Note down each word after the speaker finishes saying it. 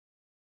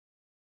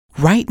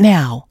right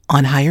now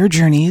on Higher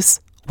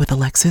Journeys with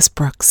Alexis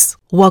Brooks.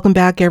 Welcome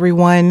back,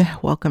 everyone.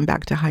 Welcome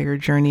back to Higher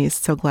Journeys.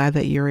 So glad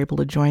that you're able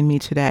to join me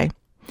today.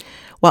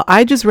 Well,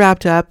 I just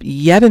wrapped up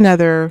yet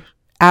another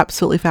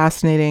absolutely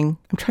fascinating,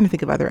 I'm trying to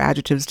think of other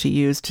adjectives to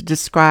use to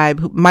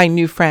describe my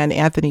new friend,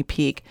 Anthony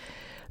Peake.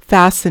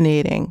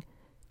 Fascinating,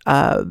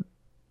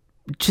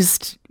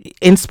 just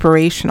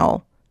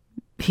inspirational.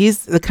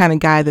 He's the kind of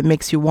guy that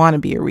makes you want to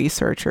be a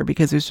researcher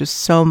because there's just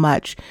so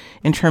much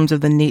in terms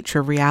of the nature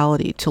of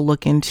reality to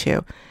look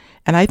into.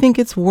 And I think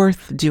it's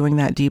worth doing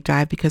that deep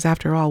dive because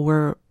after all,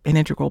 we're an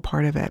integral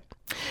part of it.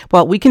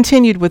 Well, we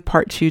continued with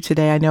part 2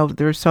 today. I know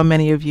there are so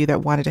many of you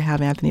that wanted to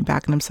have Anthony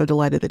back, and I'm so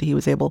delighted that he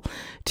was able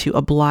to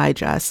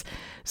oblige us.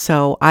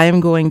 So I am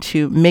going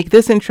to make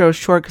this intro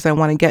short because I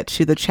want to get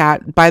to the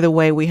chat. By the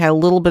way, we had a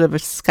little bit of a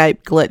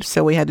Skype glitch,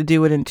 so we had to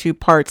do it in 2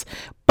 parts.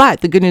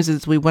 But the good news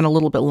is we went a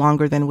little bit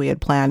longer than we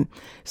had planned.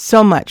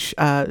 So much,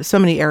 so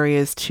many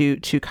areas to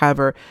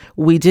cover.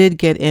 We did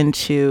get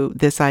into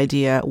this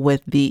idea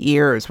with the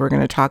ears. We're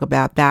going to talk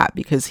about that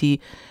because he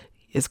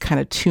is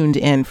kind of tuned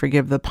in,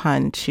 forgive the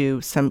pun,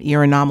 to some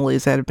ear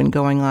anomalies that have been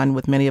going on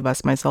with many of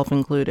us, myself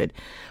included.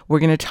 We're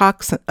going to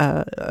talk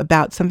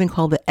about something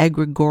called the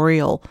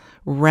egregorial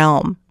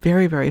realm.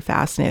 Very, very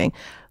fascinating.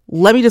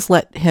 Let me just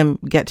let him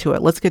get to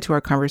it. Let's get to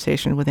our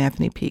conversation with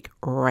Anthony Peake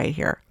right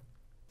here.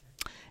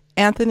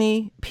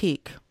 Anthony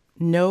Peake,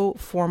 no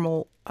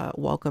formal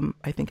welcome,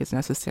 I think, is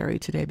necessary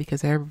today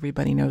because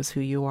everybody knows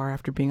who you are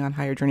after being on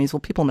Higher Journeys.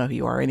 Well, people know who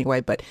you are anyway,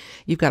 but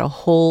you've got a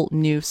whole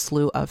new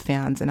slew of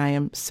fans, and I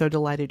am so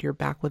delighted you're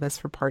back with us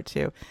for part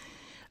 2.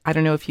 I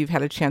don't know if you've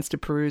had a chance to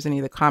peruse any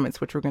of the comments,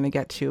 which we're going to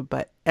get to,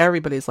 but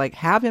everybody's like,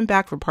 have him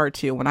back for part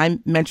 2. When I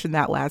mentioned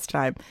that last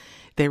time,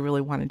 they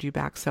really wanted you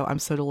back. So I'm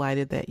so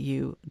delighted that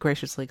you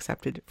graciously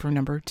accepted for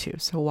number 2.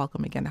 So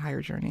welcome again to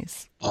Higher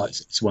Journeys.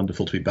 It's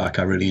wonderful to be back.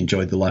 I really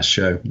enjoyed the last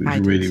show. It was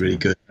really, really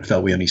good. I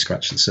felt we only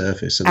scratched the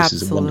surface. So this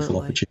is a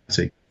wonderful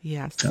opportunity.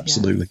 Yes.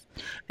 Absolutely.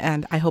 Yes.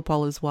 And I hope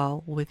all is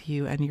well with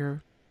you and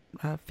your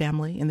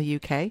family in the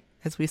UK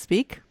as we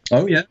speak.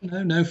 Oh yeah,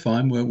 no,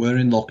 fine. We're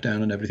in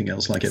lockdown and everything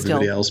else like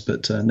everybody else,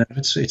 but no,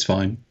 it's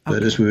fine. But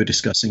okay. As we were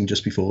discussing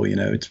just before,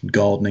 it's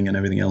gardening and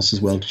everything else as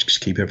well.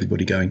 Just keep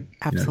everybody going.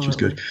 Absolutely, which is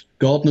good.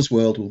 Gardener's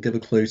World will give a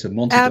clue to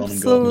Monty Don and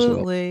Gardener's World.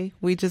 Absolutely,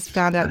 we just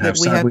found out that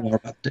we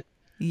have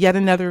yet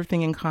another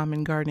thing in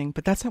common, gardening.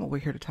 But that's not what we're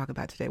here to talk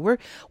about today.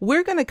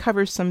 We're going to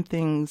cover some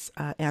things,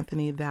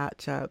 Anthony,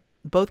 that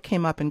both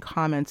came up in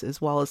comments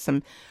as well as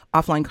some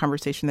offline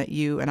conversation that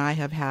you and I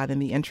have had in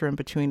the interim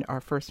between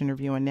our first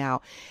interview and now.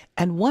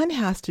 And one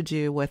has to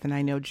do with, and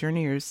I know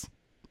journeyers,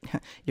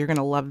 you're going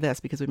to love this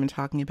because we've been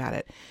talking about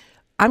it.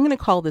 I'm going to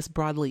call this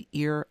broadly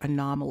ear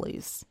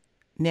anomalies.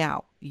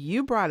 Now,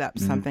 you brought up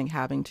something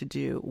having to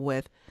do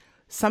with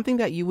something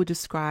that you would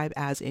describe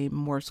as a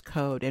Morse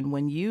code. And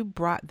when you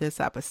brought this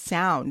up, a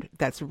sound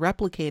that's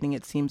replicating,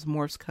 it seems,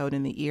 Morse code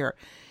in the ear.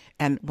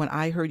 And when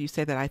I heard you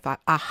say that, I thought,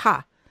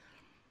 aha,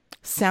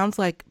 sounds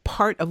like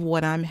part of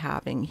what I'm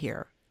having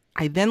here.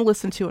 I then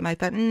listened to it and I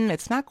thought,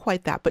 it's not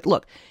quite that. But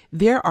look,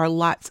 there are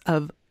lots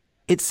of,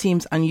 it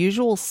seems,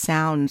 unusual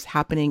sounds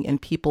happening in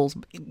people's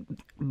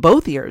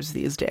both ears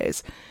these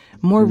days,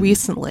 more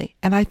recently.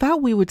 And I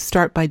thought we would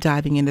start by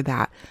diving into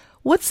that.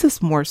 What's this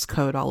Morse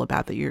code all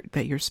about that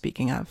you're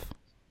speaking of?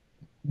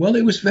 Well,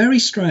 it was very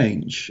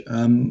strange.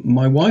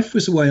 My wife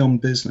was away on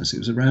business. It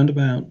was around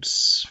about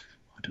 7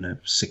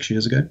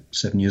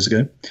 years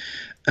ago.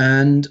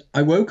 And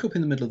I woke up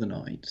in the middle of the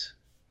night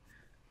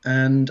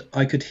and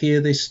I could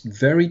hear this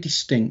very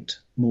distinct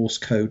Morse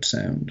code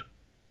sound.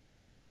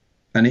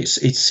 And it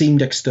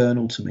seemed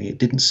external to me. It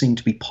didn't seem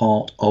to be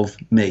part of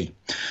me.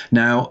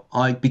 Now,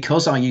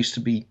 because I used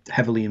to be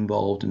heavily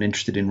involved and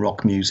interested in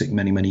rock music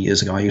many, many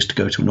years ago, I used to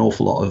go to an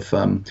awful lot of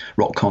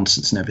rock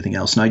concerts and everything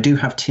else. And I do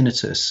have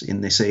tinnitus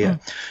in this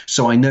ear.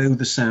 So I know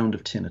the sound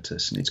of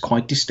tinnitus, and it's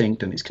quite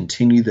distinct and it's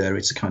continued there.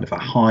 It's a kind of a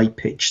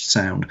high-pitched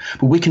sound.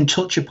 But we can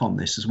touch upon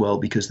this as well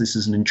because this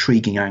is an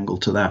intriguing angle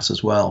to that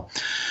as well.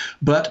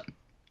 But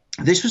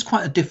this was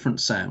quite a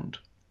different sound.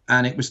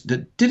 And it was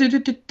and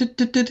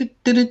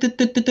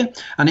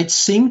it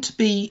seemed to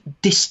be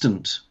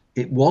distant.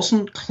 It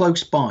wasn't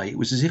close by. It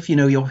was as if,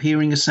 you're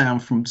hearing a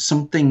sound from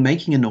something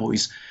making a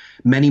noise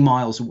many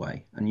miles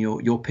away and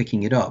you're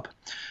picking it up.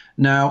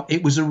 Now,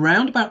 it was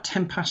around about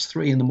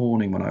 3:10 in the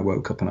morning when I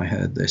woke up and I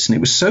heard this. And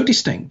it was so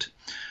distinct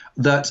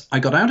that I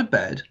got out of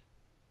bed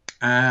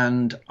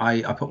and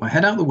I put my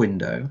head out the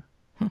window.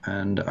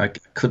 And I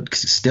could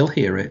still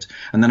hear it.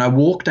 And then I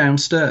walked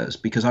downstairs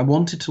because I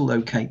wanted to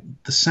locate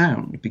the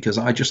sound because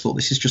I just thought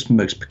this is just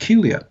most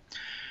peculiar.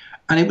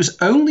 And it was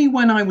only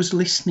when I was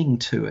listening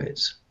to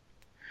it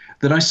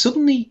that I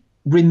suddenly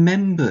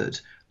remembered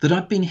that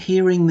I'd been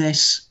hearing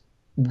this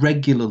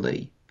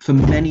regularly for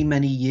many,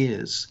 many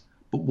years.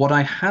 But what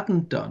I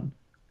hadn't done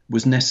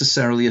was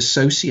necessarily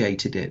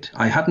associated it.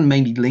 I hadn't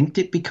maybe linked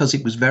it because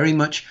it was very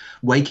much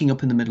waking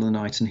up in the middle of the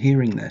night and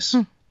hearing this.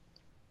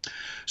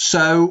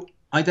 So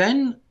I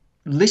then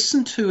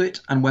listened to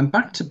it and went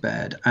back to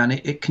bed, and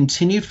it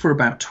continued for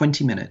about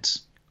 20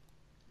 minutes.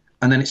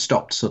 And then it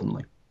stopped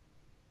suddenly.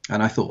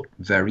 And I thought,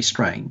 very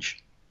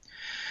strange.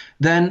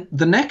 Then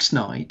the next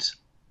night,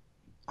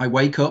 I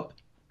wake up,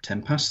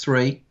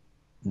 3:10,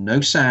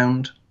 no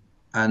sound,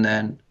 and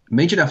then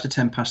immediately after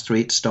 3:10,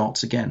 it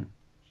starts again.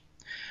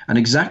 And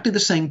exactly the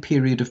same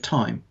period of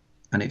time.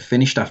 And it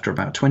finished after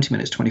about 20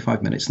 minutes,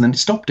 25 minutes, and then it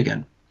stopped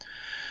again.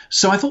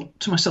 So I thought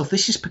to myself,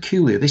 this is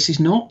peculiar. This is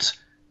not,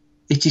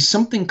 it is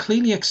something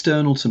clearly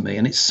external to me,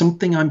 and it's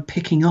something I'm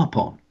picking up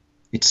on.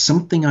 It's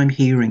something I'm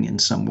hearing in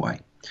some way.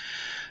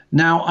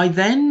 Now, I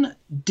then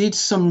did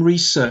some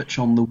research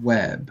on the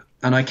web,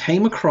 and I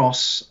came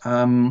across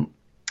a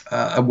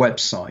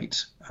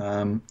website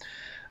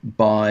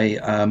by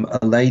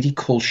a lady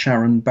called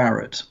Sharon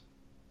Barrett,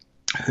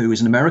 who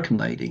is an American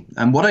lady.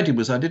 And what I did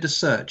was I did a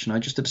search, and I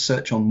just did a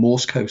search on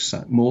Morse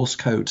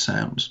code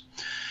sounds.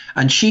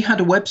 And she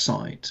had a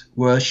website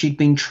where she'd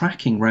been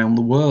tracking around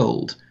the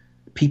world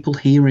people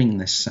hearing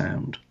this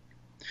sound.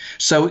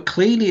 So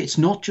clearly it's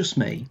not just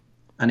me,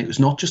 and it was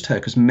not just her,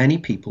 because many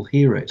people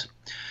hear it.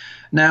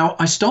 Now,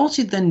 I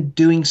started then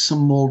doing some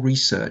more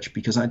research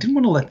because I didn't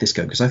want to let this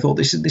go, because I thought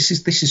this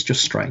is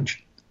just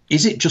strange.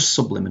 Is it just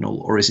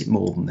subliminal, or is it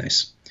more than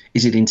this?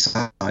 Is it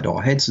inside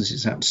our heads, or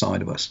is it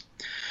outside of us?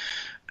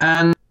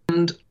 And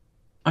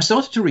I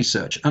started to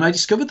research, and I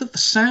discovered that the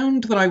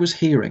sound that I was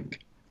hearing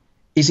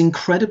is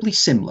incredibly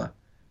similar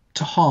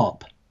to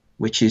HAARP,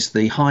 which is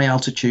the high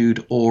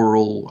altitude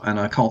aural, and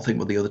I can't think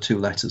what the other two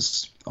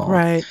letters are.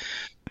 Right.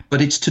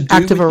 But it's to do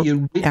with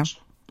the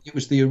original. It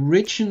was the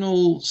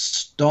original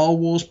Star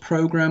Wars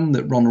program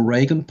that Ronald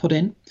Reagan put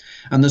in,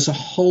 and there's a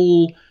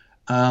whole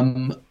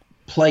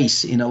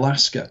place in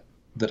Alaska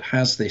that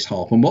has this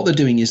HAARP. And what they're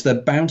doing is they're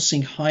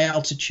bouncing high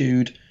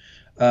altitude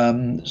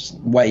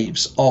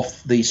waves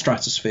off the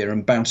stratosphere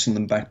and bouncing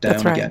them back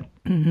down again.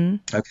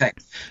 Mm-hmm. Okay.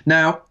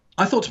 Now,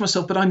 I thought to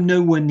myself, but I'm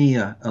nowhere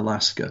near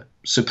Alaska,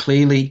 so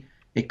clearly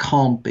it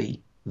can't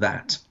be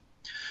that.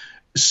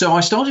 So I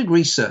started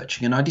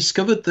researching, and I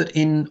discovered that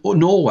in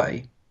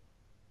Norway,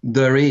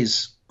 there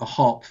is a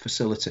HAARP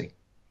facility.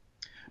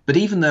 But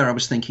even there, I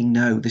was thinking,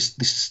 no,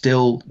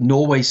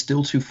 Norway's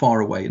still too far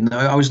away. And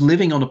I was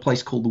living on a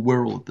place called the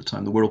Wirral at the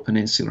time, the Wirral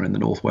Peninsula in the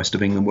northwest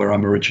of England, where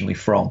I'm originally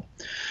from.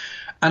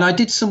 And I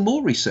did some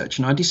more research,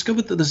 and I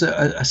discovered that there's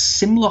a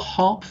similar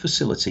HAARP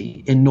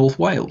facility in North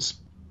Wales,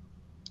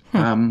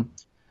 near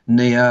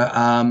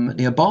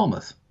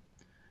Barmouth.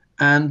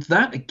 And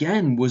that,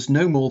 again, was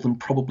no more than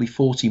probably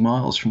 40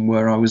 miles from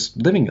where I was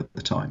living at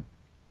the time.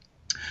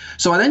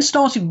 So I then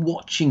started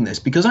watching this.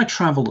 Because I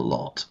travel a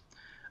lot,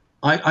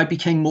 I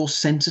became more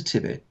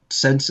sensitive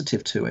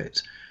to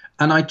it.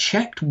 And I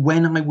checked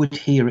when I would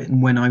hear it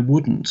and when I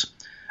wouldn't.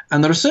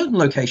 And there are certain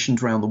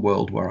locations around the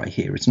world where I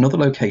hear it, and other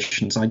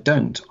locations I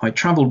don't. I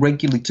travel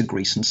regularly to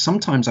Greece, and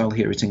sometimes I'll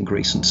hear it in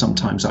Greece, and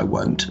sometimes I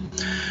won't.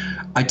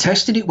 I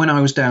tested it when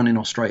I was down in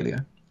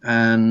Australia,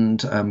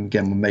 and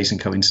again, amazing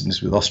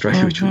coincidence with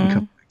Australia, which we'll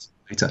come back to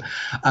later.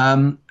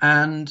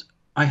 And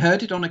I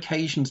heard it on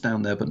occasions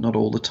down there, but not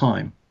all the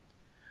time.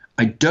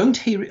 I don't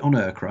hear it on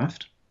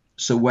aircraft,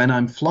 so when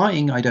I'm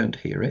flying, I don't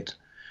hear it.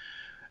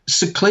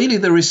 So clearly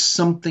there is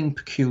something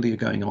peculiar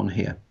going on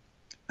here.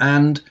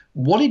 And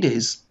what it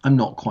is, I'm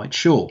not quite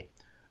sure.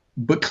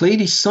 But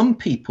clearly some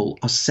people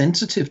are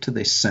sensitive to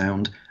this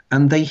sound,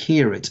 and they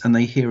hear it, and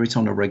they hear it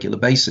on a regular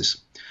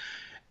basis.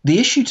 The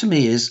issue to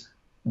me is,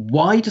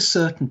 why do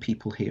certain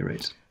people hear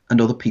it and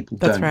other people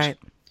don't? That's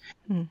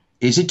right.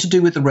 Is it to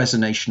do with the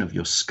resonation of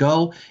your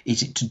skull?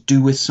 Is it to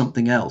do with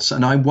something else?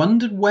 And I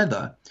wondered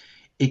whether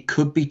it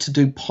could be to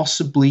do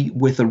possibly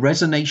with a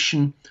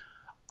resonation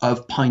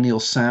of pineal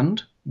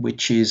sand,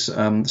 which is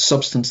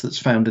substance that's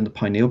found in the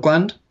pineal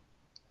gland.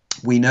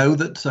 We know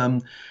that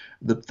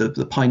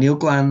the pineal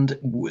gland,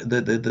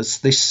 there's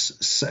this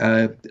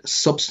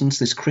substance,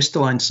 this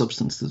crystalline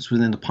substance that's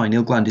within the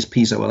pineal gland is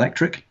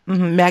piezoelectric.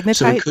 Mm-hmm.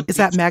 Magnetite? So is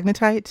that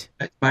magnetite?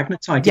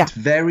 Magnetite. Yeah. It's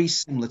very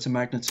similar to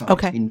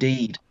magnetite,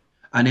 indeed.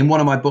 And in one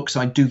of my books,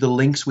 I do the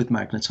links with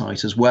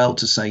magnetite as well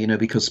to say,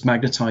 because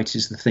magnetite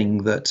is the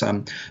thing that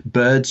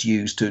birds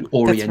use to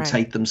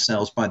orientate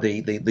themselves by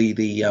the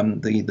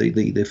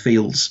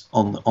fields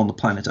on the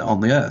planet,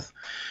 on the Earth.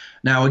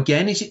 Now,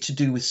 again, is it to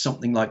do with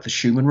something like the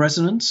Schumann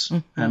resonance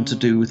and to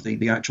do with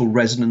the actual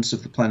resonance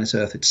of the planet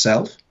Earth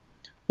itself,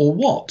 or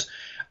what?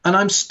 And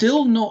I'm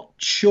still not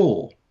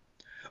sure,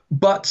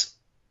 but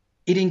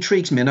it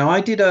intrigues me. Now, I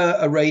did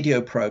a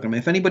radio program.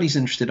 If anybody's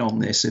interested on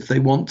this, if they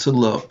want to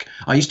look,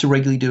 I used to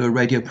regularly do a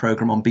radio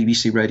program on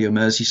BBC Radio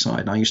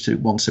Merseyside, and I used to do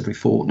it once every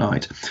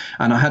fortnight.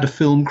 And I had a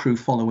film crew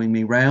following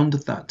me around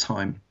at that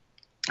time,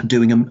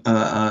 doing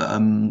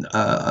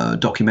a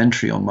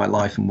documentary on my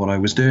life and what I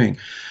was doing.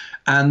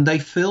 And they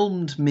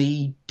filmed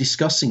me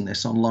discussing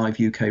this on live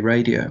UK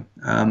radio.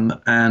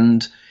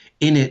 And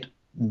in it,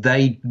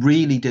 they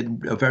really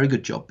did a very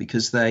good job,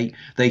 because they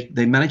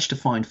managed to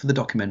find for the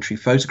documentary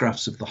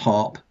photographs of the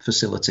HAARP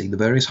facility, the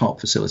various HAARP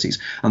facilities,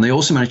 and they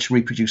also managed to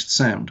reproduce the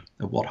sound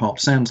of what HAARP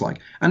sounds like.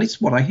 And it's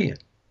what I hear.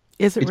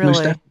 Is it it's really?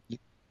 Most definitely,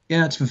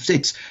 yeah,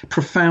 it's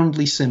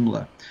profoundly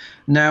similar.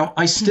 Now,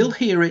 I still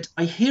hear it.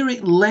 I hear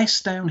it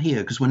less down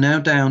here, because we're now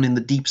down in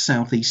the deep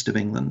southeast of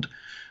England,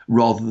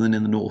 rather than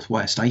in the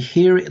northwest. I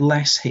hear it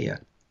less here,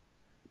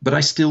 but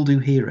I still do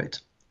hear it.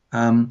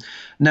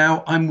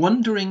 Now, I'm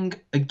wondering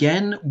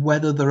again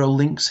whether there are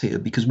links here,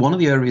 because one of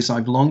the areas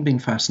I've long been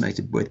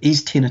fascinated with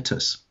is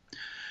tinnitus.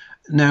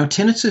 Now,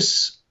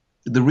 tinnitus,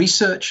 the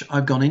research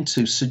I've gone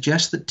into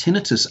suggests that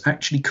tinnitus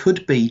actually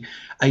could be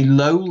a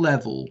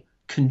low-level,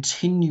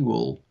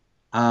 continual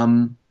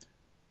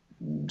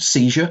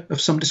seizure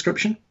of some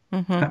description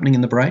happening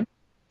in the brain,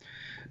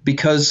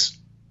 because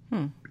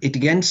it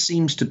again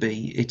seems to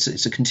be,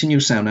 it's a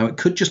continuous sound. Now, it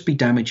could just be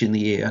damage in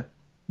the ear,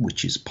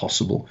 which is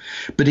possible,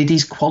 but it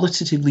is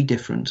qualitatively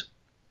different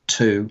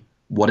to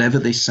whatever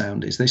this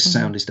sound is. This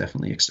sound is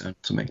definitely external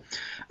to me.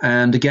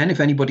 And again,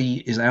 if anybody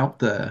is out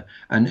there,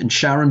 and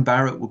Sharon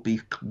Barrett would be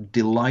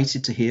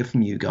delighted to hear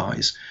from you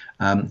guys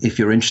if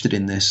you're interested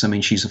in this. I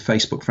mean, she's a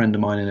Facebook friend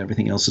of mine and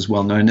everything else as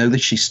well. And I know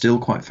that she's still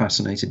quite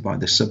fascinated by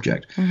this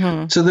subject.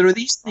 So there are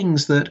these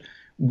things that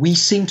we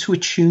seem to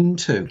attune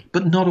to,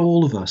 but not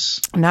all of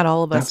us. Not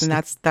all of us, and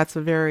that's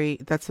a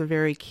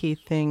very key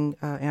thing,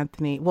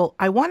 Anthony. Well,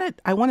 I want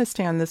to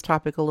stay on this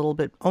topic a little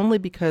bit, only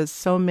because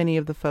so many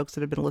of the folks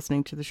that have been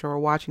listening to the show or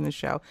watching the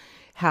show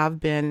have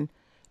been,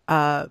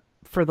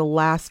 for the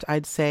last,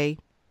 I'd say,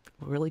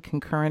 really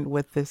concurrent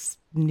with this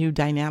new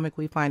dynamic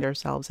we find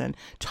ourselves in,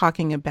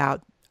 talking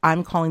about,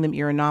 I'm calling them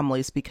ear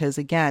anomalies, because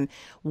again,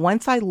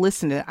 once I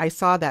listened to it, I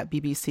saw that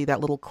BBC,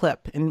 that little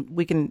clip, and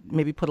we can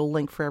maybe put a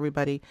link for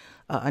everybody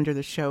under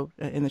the show,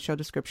 in the show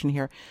description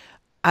here.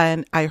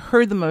 And I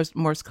heard the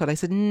Morse code. I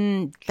said,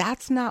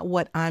 that's not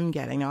what I'm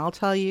getting. Now, I'll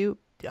tell you,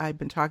 I've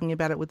been talking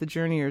about it with the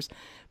Journeyers.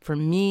 For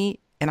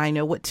me, and I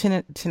know what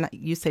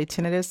you say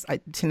tinnitus,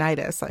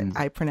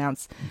 I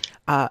pronounce,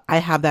 I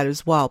have that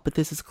as well, but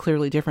this is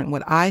clearly different.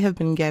 What I have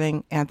been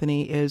getting,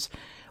 Anthony, is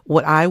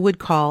what I would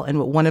call, and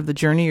what one of the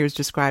Journeyers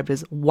described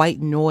as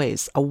white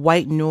noise, a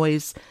white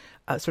noise,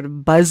 sort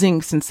of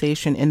buzzing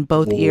sensation in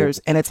both ears.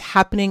 And it's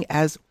happening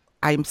as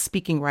I'm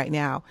speaking right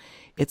now.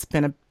 It's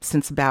been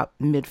since about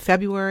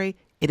mid-February.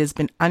 It has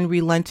been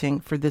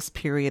unrelenting for this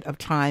period of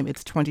time.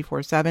 It's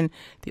 24/7.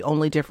 The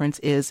only difference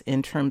is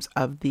in terms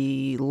of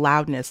the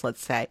loudness,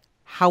 let's say.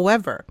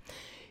 However,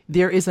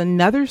 there is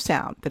another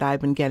sound that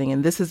I've been getting,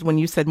 and this is when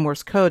you said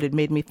Morse code, it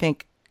made me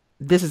think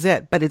this is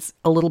it, but it's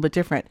a little bit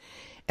different.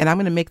 And I'm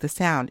going to make the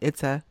sound.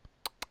 It's a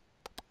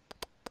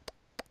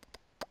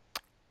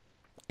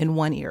in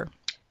one ear.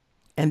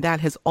 And that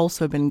has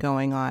also been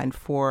going on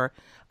for,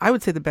 I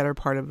would say, the better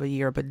part of a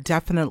year, but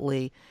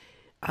definitely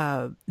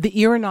the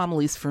ear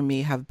anomalies for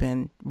me have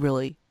been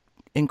really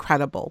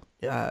incredible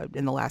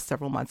in the last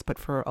several months, but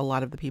for a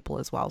lot of the people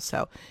as well.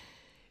 So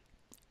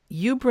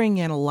you bring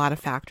in a lot of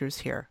factors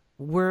here.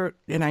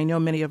 And I know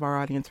many of our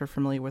audience are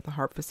familiar with the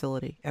HARP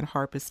facility, and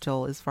HARP is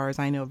still, as far as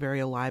I know, very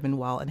alive and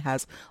well, and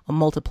has a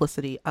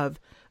multiplicity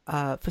of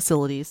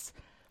facilities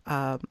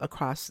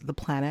across the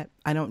planet.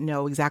 I don't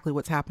know exactly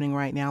what's happening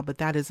right now, but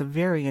that is a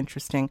very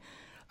interesting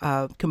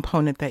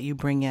component that you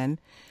bring in.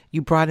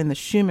 You brought in the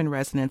Schumann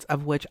resonance,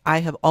 of which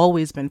I have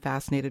always been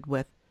fascinated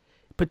with,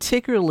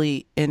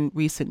 particularly in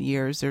recent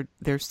years.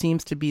 There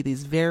seems to be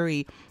these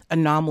very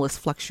anomalous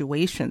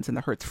fluctuations in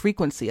the Hertz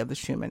frequency of the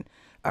Schumann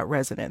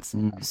resonance.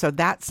 So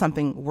that's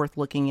something worth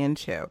looking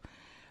into.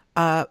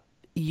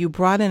 You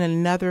brought in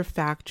another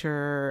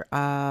factor.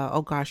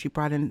 You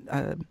brought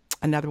in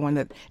another one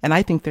that, and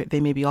I think that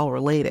they may be all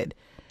related.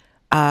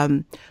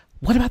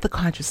 What about the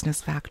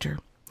consciousness factor?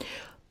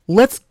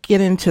 Let's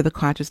get into the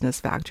consciousness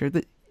factor.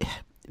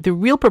 The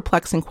real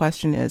perplexing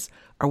question is,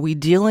 are we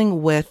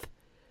dealing with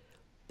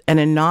an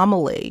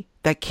anomaly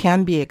that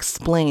can be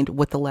explained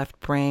with the left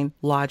brain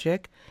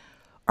logic?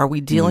 Are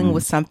we dealing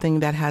with something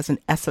that has an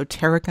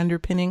esoteric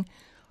underpinning?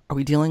 Are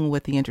we dealing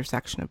with the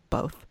intersection of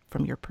both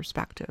from your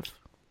perspective?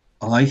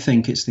 I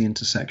think it's the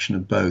intersection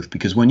of both,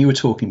 because when you were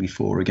talking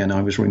before, again,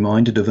 I was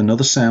reminded of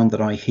another sound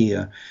that I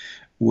hear,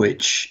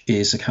 which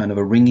is a kind of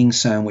a ringing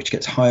sound which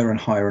gets higher and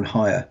higher and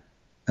higher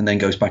and then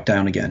goes back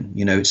down again.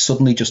 You know, it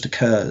suddenly just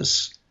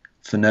occurs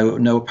for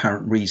no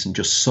apparent reason.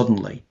 Just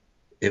suddenly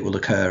it will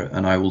occur,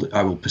 and I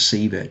will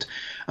perceive it.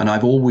 And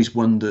I've always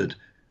wondered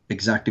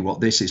exactly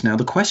what this is. Now,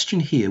 the question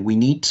here, we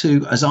need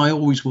to, as I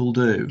always will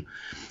do,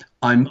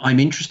 I'm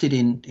interested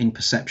in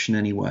perception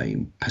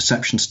anyway.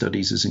 Perception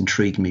studies has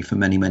intrigued me for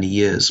many, many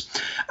years.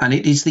 And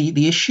it is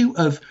the issue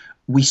of,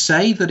 we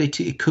say that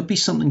it could be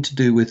something to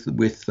do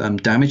with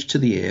damage to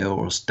the ear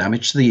or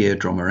damage to the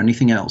eardrum or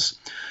anything else.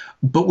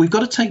 But we've got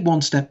to take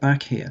one step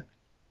back here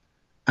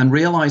and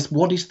realize,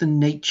 what is the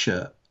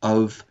nature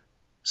of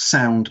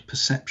sound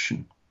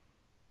perception?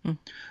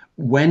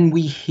 When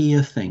we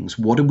hear things,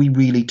 what are we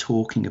really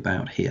talking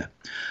about here?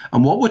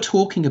 And what we're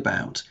talking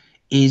about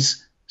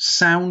is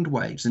sound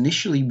waves.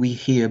 Initially, we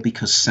hear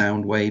because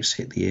sound waves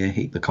hit the ear,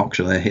 hit the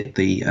cochlear, hit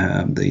the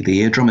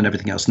eardrum and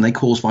everything else, and they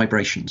cause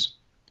vibrations.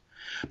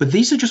 But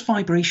these are just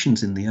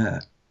vibrations in the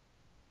air.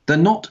 They're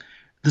not,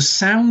 the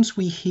sounds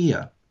we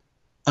hear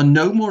are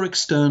no more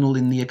external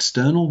in the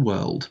external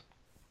world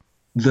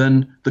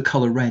than the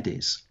color red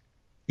is.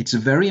 It's a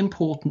very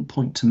important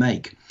point to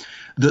make,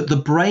 that the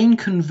brain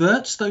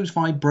converts those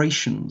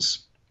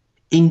vibrations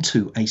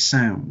into a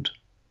sound,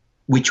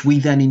 which we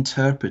then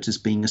interpret as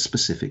being a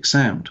specific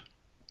sound.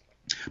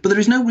 But there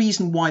is no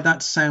reason why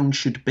that sound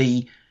should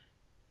be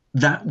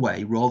that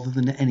way rather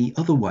than any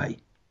other way.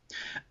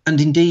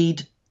 And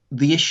indeed,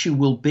 the issue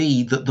will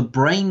be that the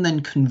brain then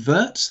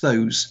converts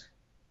those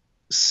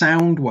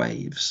sound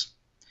waves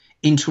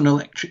into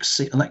an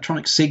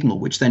electronic signal,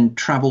 which then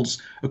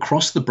travels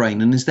across the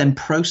brain and is then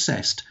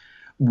processed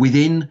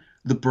within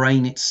the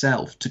brain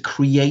itself to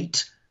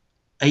create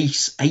a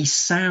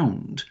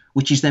sound,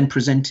 which is then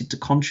presented to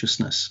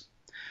consciousness.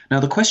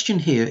 Now, the question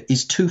here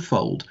is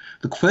twofold.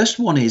 The first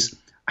one is,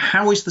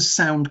 how is the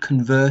sound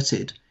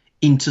converted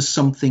into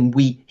something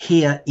we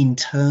hear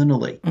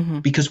internally?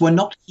 Because we're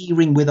not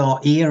hearing with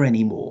our ear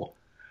anymore.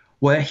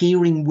 We're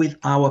hearing with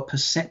our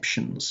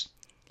perceptions.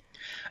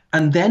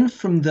 And then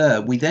from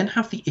there, we then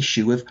have the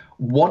issue of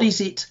what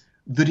is it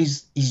that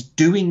is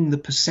doing the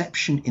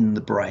perception in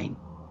the brain?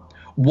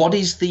 What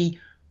is the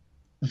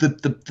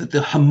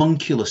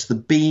homunculus, the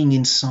being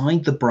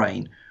inside the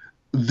brain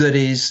that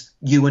is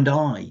you and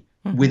I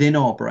within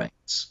our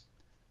brains?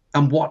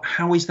 And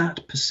how is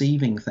that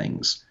perceiving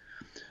things?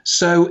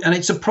 So, and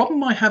it's a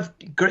problem I have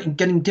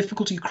getting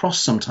difficulty across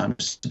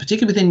sometimes,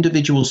 particularly with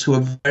individuals who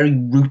are very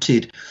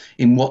rooted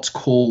in what's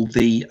called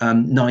the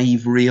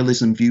naive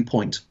realism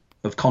viewpoint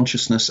of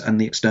consciousness and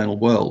the external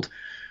world.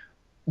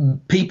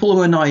 People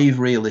who are naive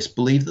realists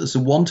believe that there's a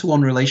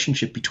one-to-one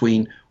relationship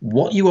between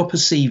what you are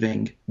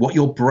perceiving, what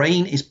your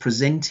brain is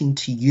presenting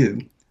to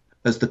you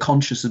as the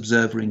conscious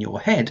observer in your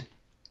head,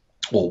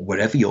 or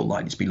wherever you're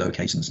likely to be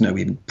located, there's no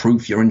even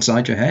proof you're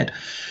inside your head,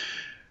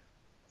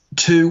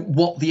 to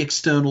what the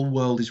external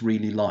world is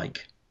really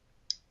like.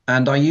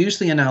 And I use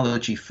the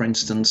analogy, for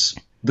instance,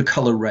 the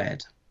color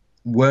red.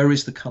 Where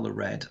is the color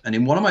red? And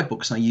in one of my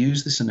books, I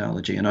use this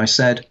analogy, and I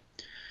said,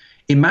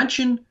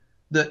 imagine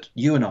that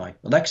you and I,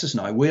 Alexis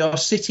and I, we are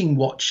sitting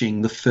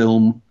watching the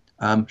film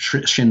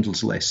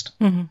Schindler's List.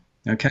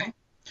 Okay?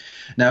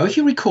 Now, if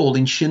you recall,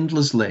 in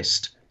Schindler's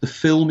List, the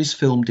film is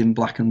filmed in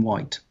black and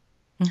white.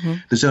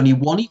 There's only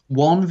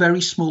one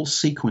very small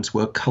sequence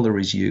where color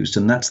is used,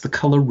 and that's the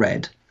color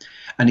red.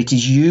 And it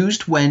is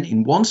used when,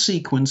 in one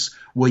sequence,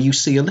 where you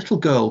see a little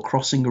girl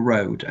crossing a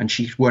road and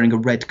she's wearing a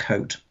red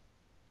coat.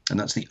 And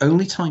that's the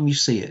only time you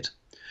see it.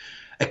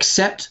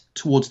 Except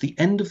towards the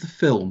end of the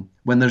film,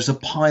 when there's a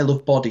pile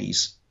of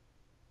bodies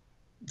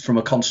from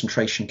a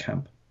concentration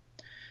camp.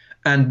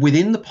 And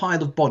within the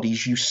pile of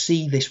bodies, you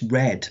see this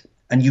red,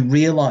 and you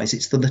realize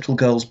it's the little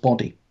girl's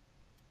body.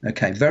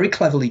 Okay, very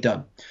cleverly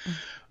done.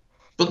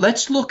 But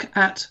let's look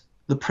at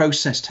the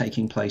process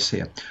taking place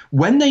here.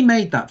 When they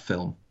made that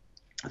film,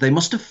 they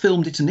must have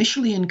filmed it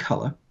initially in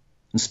color,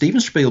 and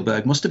Steven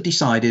Spielberg must have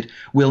decided,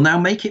 we'll now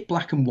make it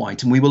black and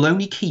white, and we will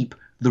only keep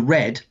the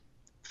red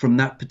from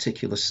that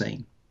particular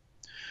scene.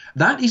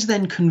 That is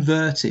then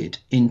converted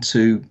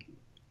into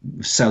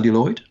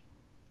celluloid,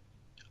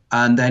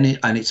 and then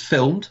it's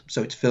filmed.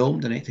 So it's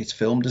filmed, and it's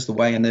filmed as the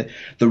way, and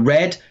the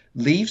red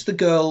leaves the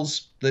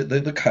girl's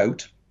the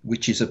coat,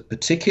 which is a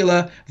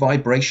particular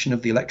vibration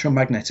of the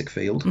electromagnetic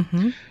field.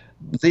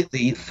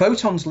 The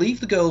photons leave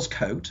the girl's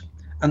coat,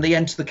 and they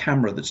enter the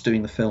camera that's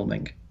doing the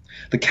filming.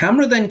 The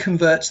camera then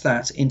converts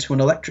that into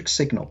an electric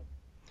signal.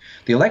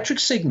 The electric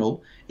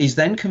signal is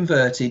then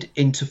converted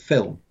into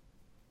film.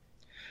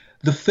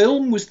 The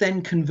film was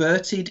then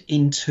converted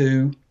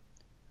into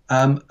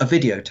a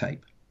videotape.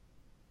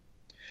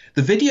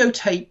 The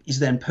videotape is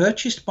then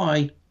purchased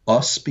by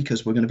us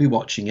because we're going to be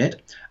watching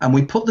it, and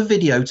we put the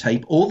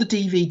videotape or the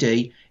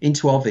DVD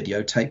into our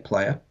videotape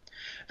player.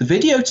 The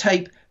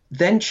videotape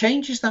then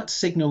changes that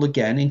signal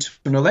again into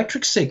an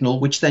electric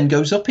signal, which then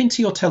goes up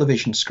into your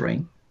television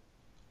screen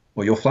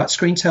or your flat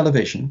screen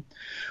television,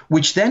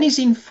 which then is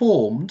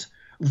informed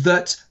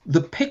that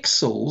the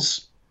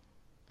pixels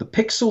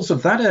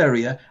of that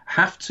area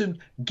have to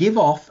give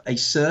off a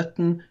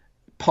certain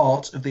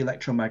part of the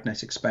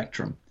electromagnetic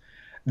spectrum.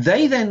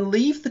 They then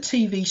leave the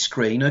TV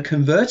screen, are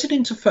converted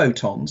into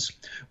photons,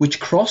 which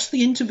cross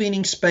the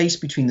intervening space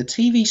between the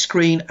TV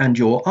screen and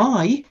your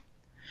eye.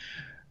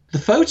 The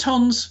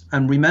photons,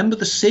 and remember,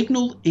 the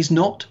signal is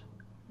not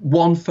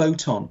one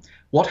photon.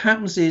 What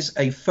happens is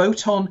a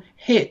photon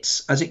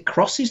hits, as it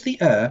crosses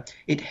the air,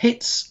 it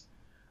hits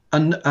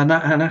an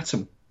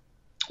atom,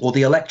 or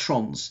the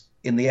electrons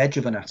in the edge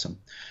of an atom,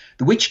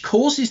 which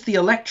causes the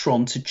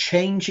electron to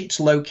change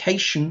its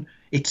location.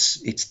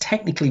 It's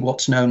technically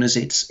what's known as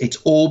its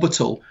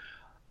orbital.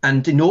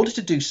 And in order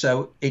to do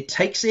so, it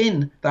takes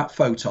in that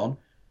photon,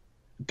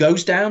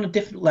 goes down a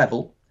different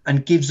level,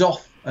 and gives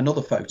off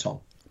another photon,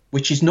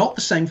 which is not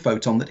the same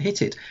photon that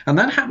hit it. And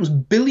that happens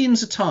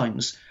billions of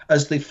times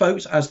as the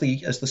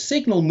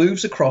signal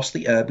moves across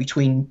the air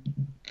between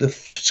the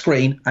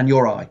screen and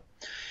your eye.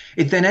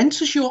 It then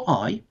enters your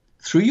eye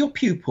through your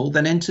pupil,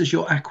 then enters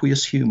your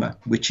aqueous humor,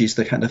 which is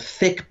the kind of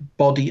thick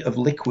body of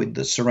liquid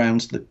that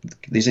surrounds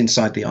is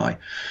inside the eye.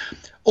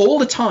 All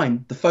the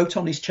time, the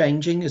photon is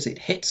changing as it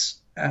hits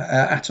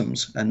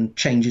atoms and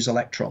changes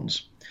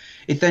electrons.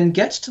 It then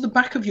gets to the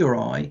back of your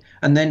eye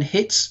and then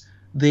hits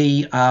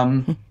the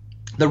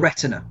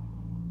retina.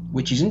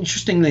 which is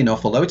interestingly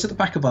enough, although it's at the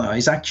back of the eye,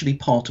 is actually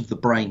part of the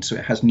brain, so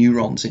it has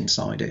neurons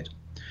inside it.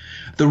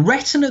 The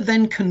retina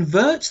then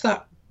converts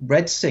that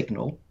red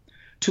signal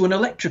to an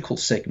electrical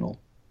signal,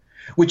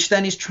 which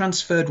then is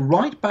transferred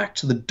right back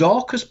to the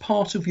darkest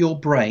part of your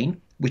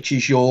brain, which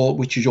is your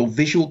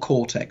visual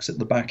cortex at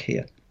the back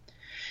here.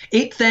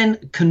 It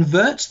then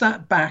converts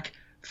that back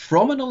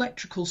from an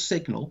electrical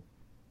signal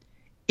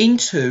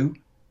into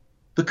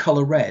the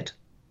color red,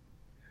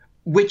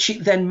 which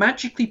it then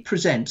magically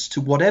presents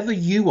to whatever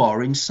you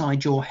are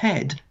inside your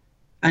head,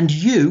 and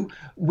you,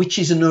 which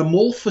is an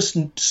amorphous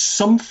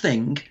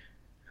something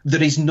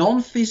that is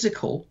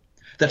non-physical,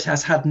 that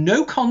has had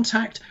no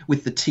contact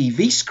with the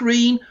TV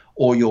screen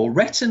or your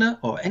retina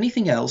or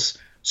anything else,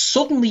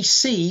 suddenly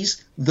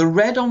sees the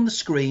red on the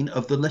screen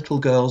of the little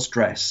girl's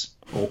dress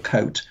or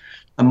coat.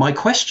 And my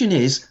question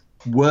is,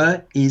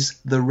 where is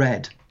the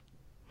red?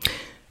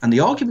 And the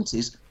argument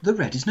is, the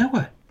red is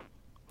nowhere.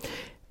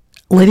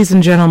 Ladies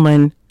and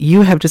gentlemen,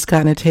 you have just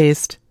gotten a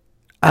taste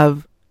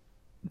of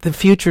the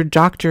future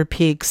Dr.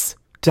 Peak's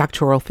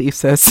doctoral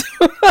thesis.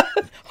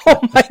 Oh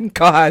my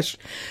gosh.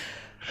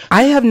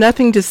 I have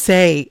nothing to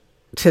say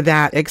to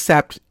that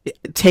except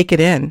take it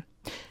in.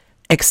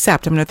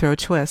 Except I'm going to throw a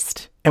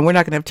twist, and we're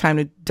not going to have time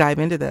to dive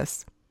into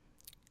this.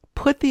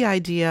 Put the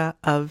idea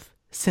of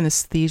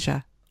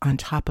synesthesia on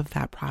top of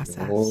that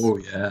process. Oh,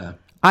 yeah.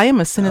 I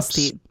am a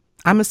synesthete.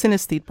 I'm a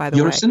synesthete, by the way.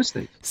 You're a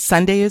synesthete.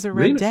 Sunday is a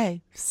red Really?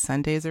 day.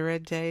 Sunday is a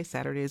red day.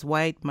 Saturday is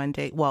white.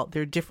 Monday, well,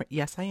 they're different.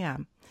 Yes, I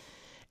am.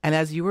 And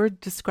as you were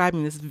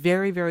describing this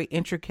very, very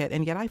intricate,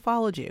 and yet I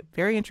followed you,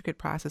 very intricate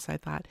process, I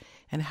thought,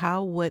 and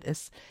how would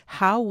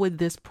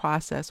this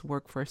process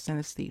work for a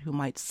synesthete who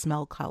might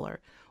smell color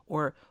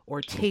or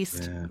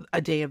taste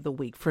a day of the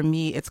week? For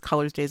me, it's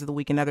colors, days of the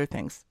week, and other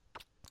things.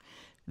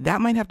 That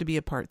might have to be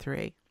a part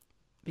 3,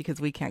 because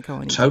we can't go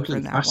any deeper Totally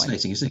in that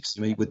fascinating, isn't it?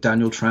 I mean, with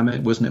Daniel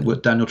Trammett, wasn't it?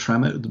 What Daniel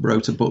Trammett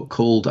wrote a book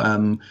called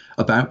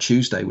About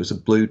Tuesday. Was a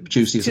blue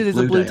Tuesday is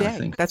a blue day, I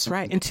think. That's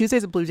right. And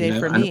Tuesday's a blue day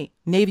for me,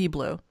 navy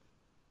blue.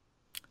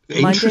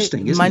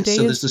 Interesting, isn't Monday it?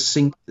 So there's a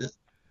sync.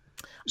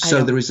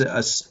 So there is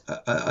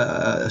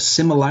a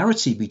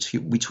similarity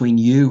between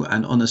you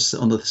and on the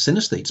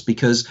synesthetes,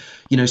 because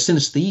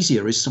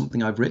synesthesia is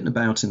something I've written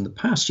about in the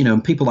past.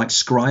 And people like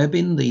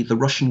Scriabin, the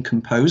Russian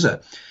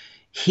composer,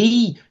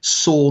 he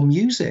saw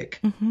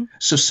music. Mm-hmm.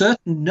 So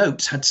certain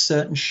notes had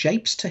certain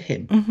shapes to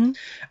him. Mm-hmm.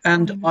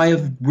 And I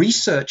have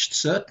researched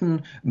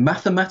certain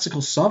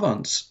mathematical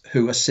savants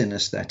who are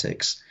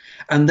synesthetics,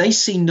 and they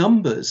see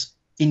numbers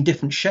in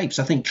different shapes.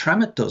 I think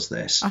Trammett does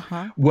this,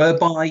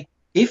 whereby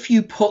if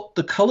you put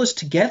the colors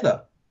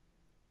together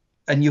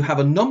and you have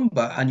a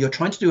number and you're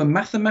trying to do a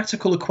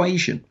mathematical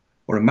equation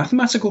or a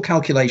mathematical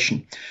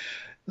calculation,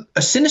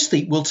 a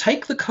synesthete will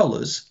take the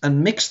colors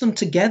and mix them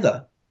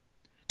together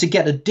to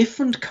get a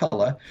different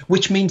color,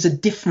 which means a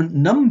different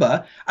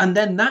number, and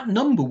then that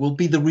number will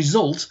be the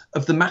result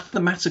of the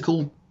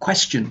mathematical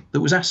question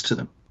that was asked to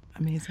them.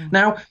 Amazing.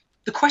 Now,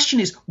 the question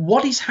is,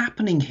 what is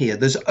happening here?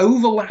 There's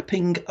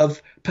overlapping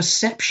of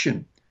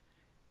perception.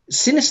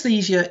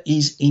 Synesthesia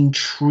is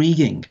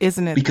intriguing,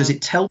 isn't it? Because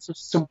it tells us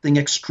something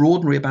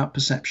extraordinary about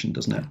perception,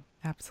 doesn't it?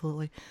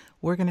 Absolutely.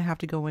 We're going to have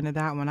to go into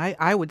that one.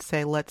 I would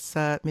say let's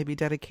maybe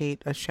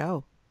dedicate a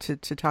show to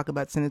talk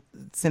about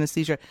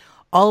synesthesia.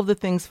 All of the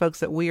things, folks,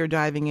 that we are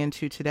diving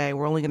into today,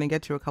 we're only going to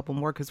get to a couple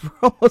more because we're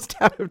almost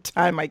out of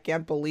time. I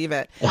can't believe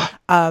it.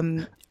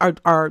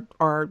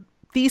 Are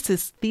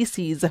theses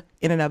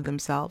in and of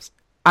themselves.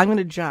 I'm going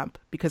to jump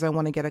because I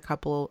want to get a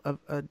couple of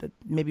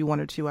maybe one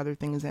or two other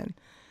things in.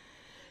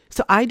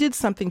 So I did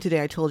something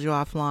today, I told you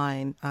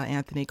offline,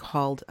 Anthony,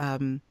 called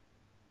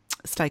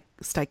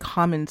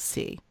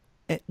stichomancy,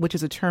 which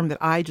is a term that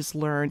I just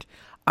learned.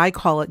 I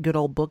call it good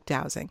old book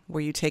dowsing,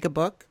 where you take a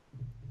book.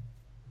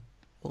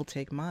 We'll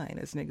take mine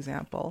as an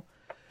example.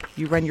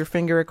 You run your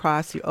finger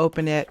across, you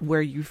open it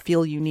where you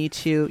feel you need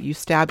to, you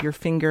stab your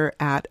finger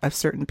at a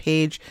certain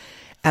page,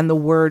 and the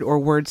word or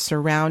words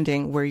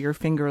surrounding where your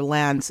finger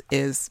lands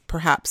is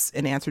perhaps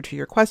an answer to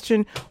your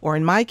question, or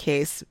in my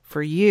case,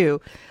 for you,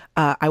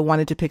 I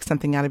wanted to pick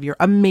something out of your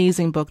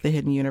amazing book, The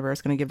Hidden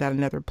Universe. Going to give that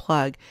another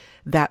plug,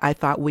 that I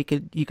thought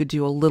you could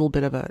do a little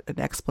bit of an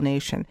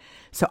explanation.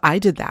 So I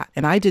did that,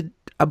 and I did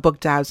a book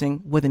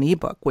dowsing with an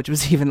ebook, which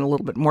was even a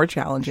little bit more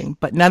challenging.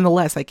 But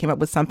nonetheless, I came up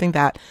with something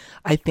that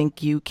I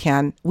think you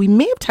can. We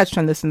may have touched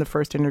on this in the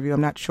first interview.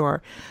 I'm not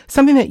sure.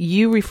 Something that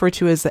you refer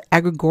to as the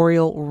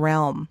egregorial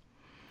realm.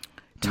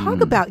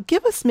 Talk about,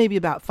 give us maybe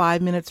about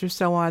 5 minutes or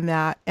so on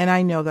that. And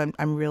I know that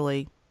I'm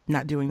really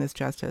not doing this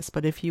justice,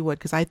 but if you would,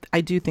 because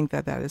I do think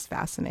that is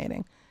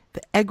fascinating.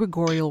 The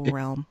egregorial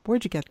realm.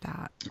 Where'd you get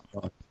that?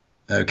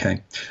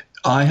 Okay.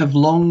 I have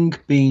long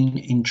been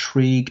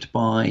intrigued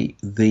by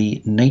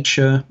the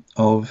nature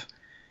of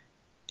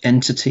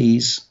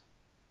entities,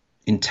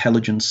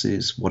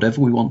 intelligences, whatever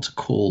we want to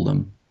call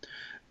them,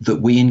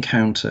 that we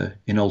encounter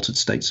in altered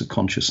states of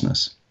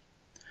consciousness.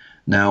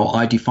 Now,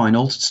 I define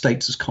altered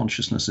states as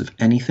consciousness of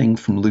anything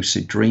from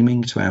lucid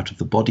dreaming to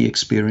out-of-the-body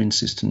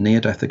experiences to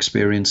near-death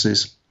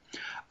experiences.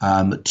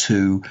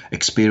 to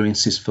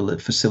experiences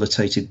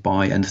facilitated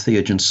by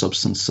entheogen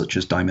substances such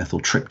as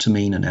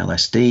dimethyltryptamine and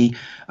LSD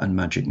and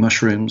magic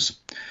mushrooms.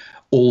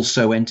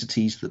 Also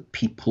entities that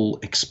people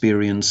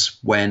experience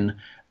when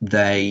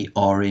they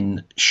are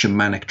in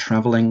shamanic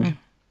traveling.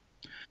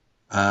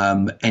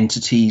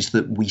 Entities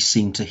that we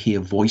seem to hear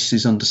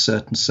voices under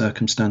certain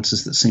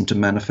circumstances that seem to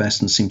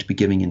manifest and seem to be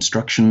giving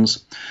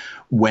instructions.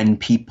 When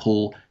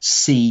people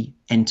see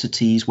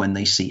entities, when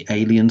they see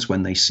aliens,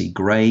 when they see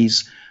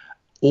greys,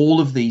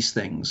 all of these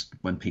things,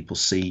 when people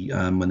see,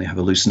 when they have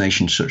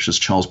hallucinations such as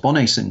Charles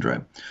Bonnet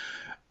syndrome,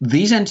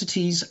 these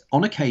entities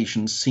on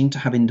occasion seem to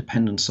have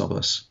independence of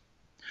us,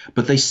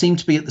 but they seem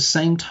to be at the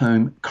same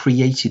time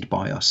created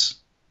by us.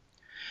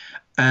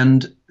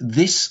 And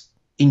this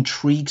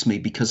intrigues me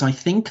because I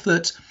think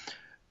that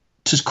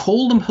to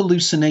call them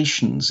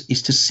hallucinations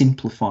is to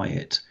simplify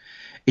it.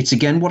 It's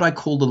again what I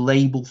call the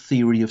label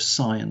theory of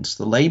science.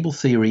 The label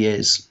theory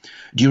is,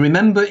 do you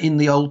remember in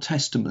the Old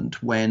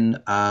Testament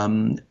when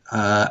Adam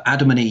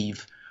and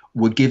Eve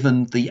were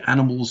given the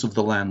animals of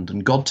the land,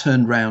 and God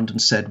turned round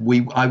and said,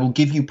 I will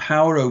give you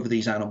power over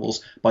these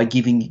animals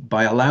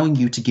by allowing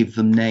you to give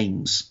them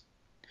names.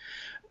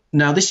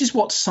 Now, this is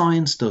what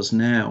science does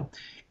now.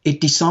 It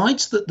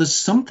decides that there's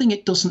something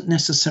it doesn't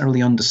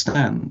necessarily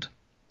understand,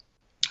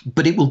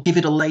 but it will give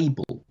it a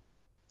label.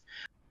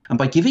 And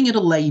by giving it a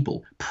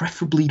label,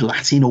 preferably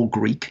Latin or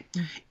Greek,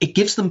 it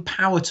gives them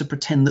power to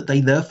pretend that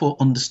they therefore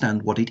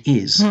understand what it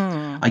is.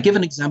 I give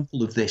an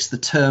example of this, the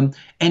term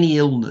any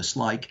illness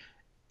like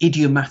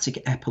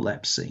idiomatic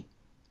epilepsy.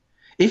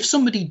 If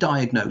somebody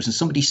diagnosed and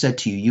somebody said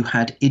to you, you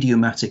had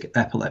idiomatic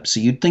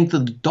epilepsy, you'd think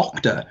that the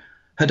doctor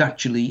had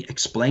actually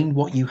explained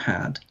what you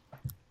had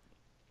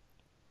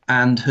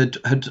and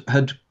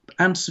had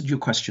answered your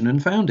question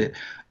and found it.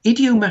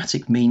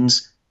 Idiomatic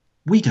means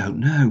we don't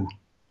know.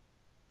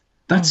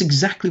 That's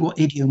exactly what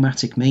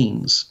idiomatic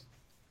means.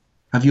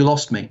 Have you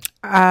lost me?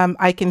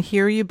 I can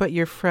hear you, but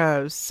you're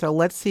froze. So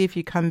let's see if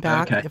you come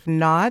back. Okay. If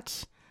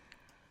not,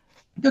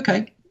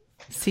 okay.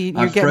 See,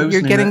 you're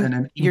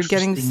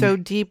getting so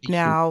deep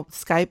now. The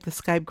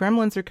Skype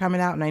gremlins are coming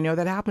out, and I know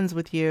that happens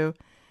with you.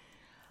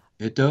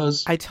 It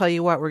does. I tell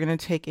you what, we're going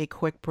to take a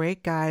quick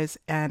break, guys,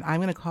 and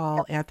I'm going to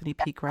call Anthony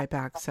Peake right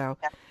back. So,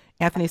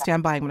 Anthony,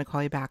 stand by. I'm going to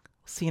call you back.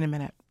 See you in a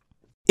minute.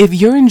 If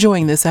you're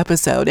enjoying this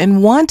episode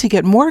and want to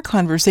get more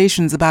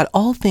conversations about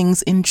all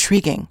things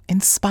intriguing,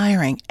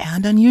 inspiring,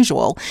 and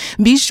unusual,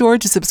 be sure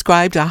to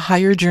subscribe to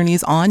Higher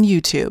Journeys on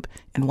YouTube.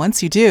 And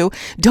once you do,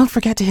 don't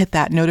forget to hit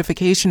that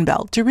notification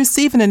bell to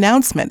receive an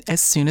announcement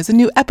as soon as a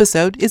new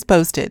episode is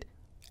posted.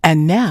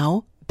 And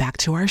now, back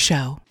to our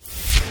show.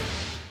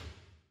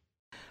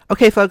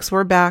 Okay, folks,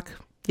 we're back.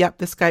 Yep,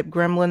 the Skype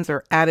gremlins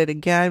are at it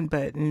again,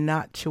 but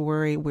not to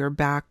worry. We're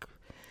back.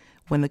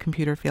 When the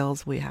computer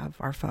fails, we have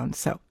our phones.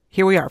 So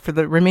here we are for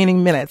the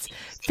remaining minutes.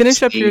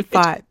 Finish up your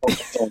thought.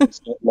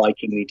 It's not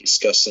liking me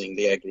discussing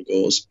the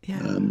egregores.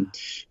 Yeah.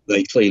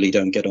 They clearly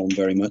don't get on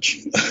very much.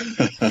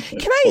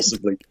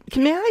 Possibly.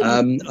 May I?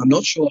 I'm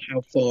not sure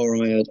how far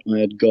I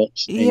had got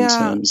in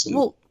terms of...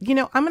 Well,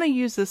 I'm going to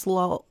use this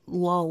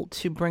lull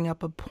to bring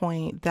up a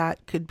point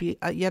that could be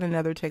yet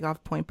another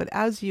takeoff point. But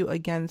as you,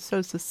 again,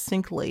 so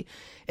succinctly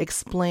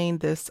explained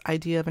this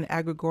idea of an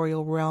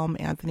egregorial realm,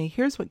 Anthony,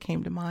 here's what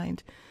came to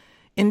mind.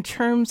 In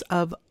terms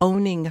of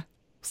owning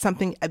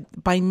something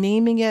by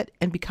naming it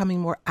and becoming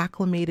more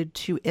acclimated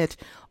to it,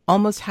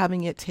 almost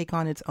having it take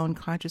on its own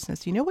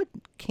consciousness. You know what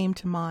came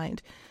to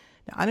mind?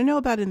 Now, I don't know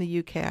about in the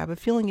UK. I have a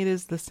feeling it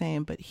is the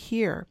same, but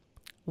here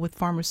with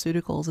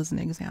pharmaceuticals as an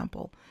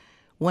example,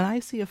 when I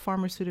see a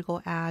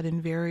pharmaceutical ad,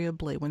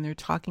 invariably when they're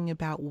talking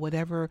about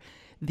whatever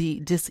the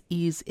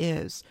dis-ease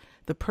is,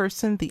 the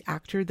person, the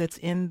actor that's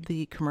in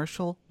the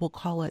commercial will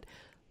call it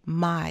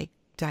my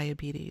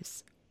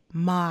diabetes,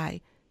 my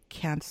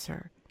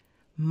cancer,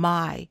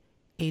 my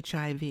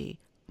HIV,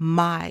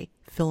 my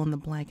fill in the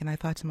blank. And I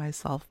thought to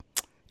myself,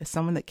 as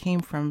someone that came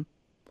from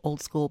old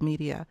school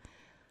media,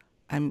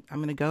 I'm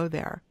going to go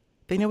there.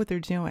 They know what they're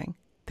doing.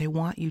 They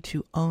want you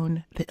to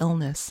own the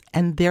illness,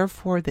 and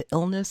therefore the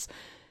illness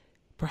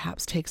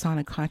perhaps takes on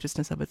a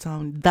consciousness of its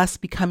own, thus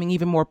becoming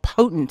even more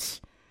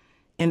potent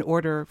in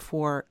order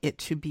for it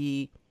to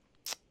be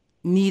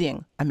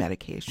needing a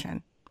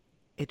medication.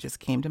 It just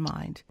came to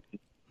mind.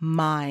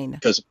 Mine.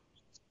 Because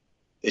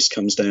this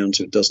comes down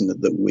to, doesn't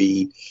it, that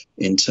we,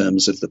 in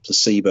terms of the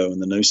placebo and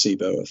the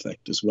nocebo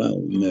effect as well,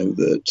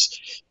 that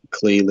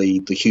clearly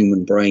the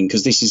human brain,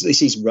 because this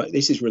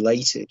is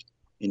related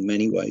in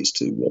many ways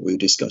to what we were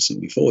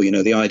discussing before.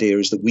 The idea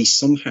is that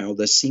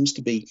there seems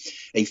to be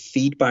a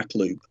feedback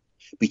loop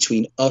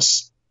between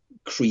us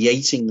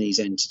creating these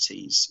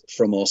entities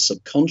from our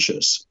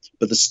subconscious,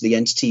 but the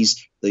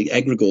entities, the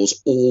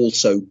egregores,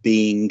 also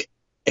being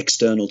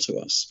external to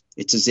us.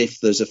 It's as if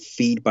there's a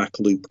feedback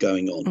loop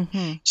going on.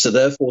 Mm-hmm. So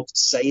therefore, to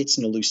say it's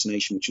an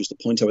hallucination, which was the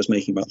point I was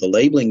making about the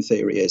labeling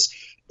theory, is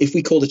if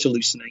we call it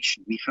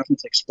hallucination, we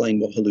haven't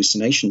explained what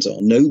hallucinations are.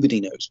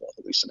 Nobody knows what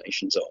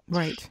hallucinations are.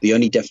 Right. The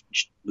only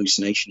definition of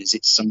hallucination is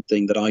it's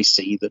something that I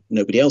see that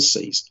nobody else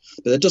sees.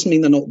 But that doesn't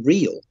mean they're not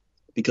real.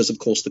 because, of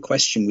course, the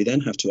question we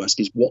then have to ask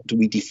is, what do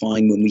we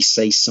define when we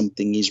say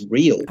something is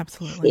real?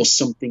 Absolutely. Or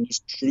something is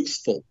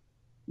truthful?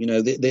 You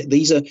know,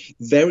 these are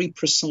very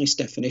precise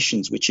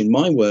definitions, which in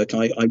my work,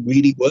 I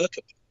really work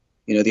at.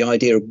 You know, the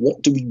idea of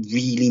what do we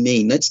really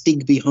mean? Let's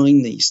dig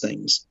behind these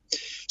things.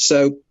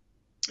 So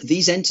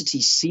these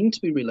entities seem to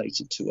be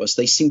related to us.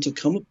 They seem to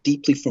come up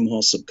deeply from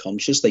our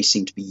subconscious. They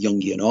seem to be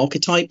Jungian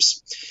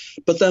archetypes,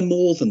 but they're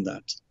more than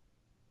that.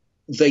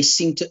 They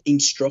seem to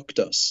instruct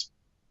us.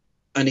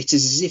 And it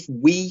is as if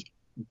we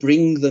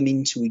bring them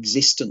into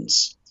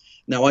existence.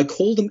 Now, I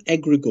call them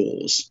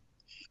egregores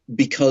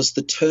because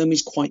the term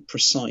is quite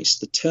precise.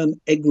 The term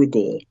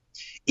egregore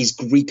is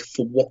Greek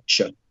for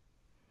watcher,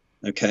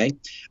 okay?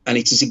 And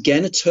it is,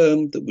 again, a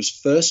term that was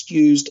first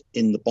used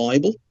in the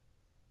Bible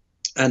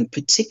and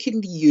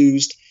particularly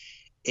used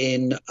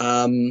in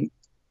the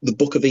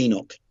Book of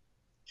Enoch,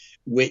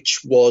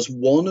 which was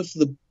one of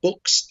the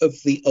books of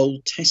the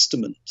Old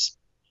Testament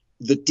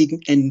that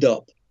didn't end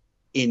up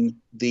in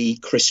the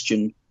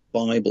Christian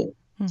Bible.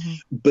 Mm-hmm.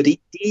 But it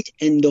did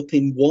end up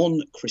in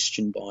one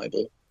Christian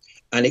Bible,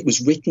 and it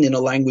was written in a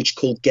language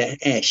called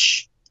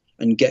Ge'esh.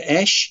 And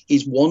Ge'esh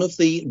is one of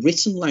the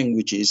written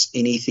languages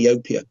in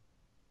Ethiopia.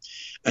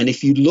 And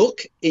if you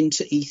look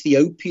into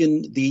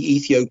the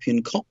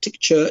Ethiopian Coptic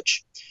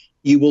Church,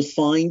 you will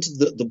find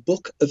that the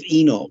Book of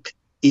Enoch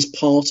is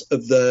part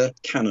of their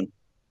canon.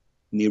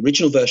 And the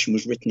original version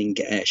was written in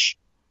Ge'esh,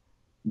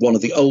 one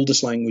of the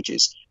oldest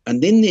languages.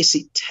 And in this,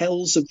 it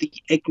tells of the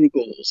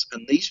egregores.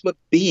 And these were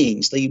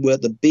beings. They were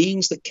the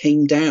beings that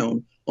came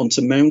down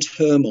onto Mount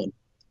Hermon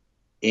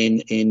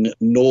in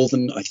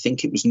northern, I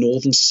think it was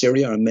northern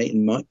Syria. It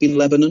might be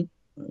Lebanon.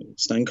 I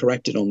stand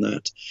corrected on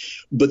that.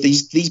 But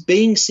these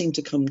beings seem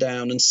to come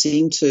down and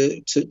seem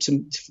to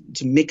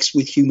mix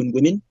with human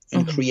women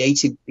and mm-hmm.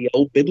 created the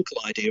old biblical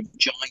idea of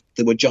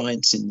there were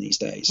giants in these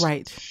days.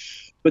 Right.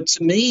 But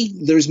to me,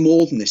 there is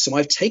more than this. So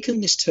I've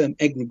taken this term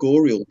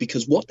egregorial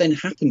because what then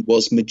happened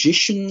was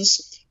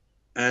magicians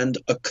and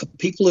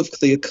people of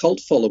the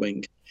occult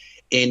following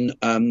in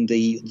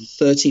the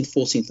 13th,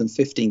 14th, and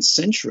 15th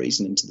centuries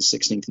and into the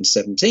 16th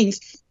and 17th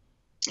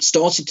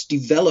started to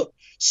develop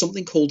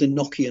something called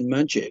Enochian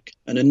magic.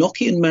 And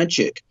Enochian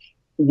magic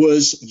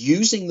was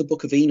using the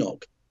Book of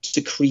Enoch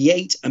to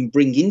create and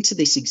bring into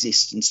this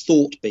existence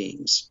thought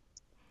beings,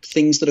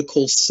 things that are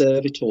called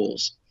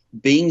servitors,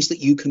 beings that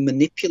you can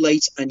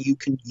manipulate and you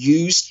can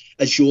use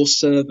as your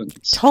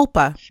servants.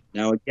 Tulpa.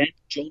 Now, again,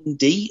 John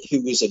Dee,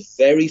 who was a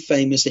very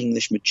famous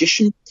English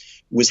magician,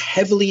 was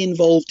heavily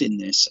involved in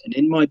this. And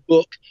in my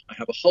book, I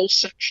have a whole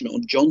section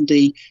on John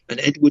Dee and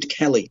Edward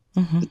Kelly.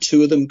 Mm-hmm. The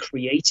two of them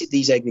created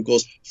these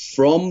egregores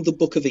from the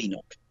Book of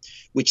Enoch,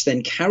 which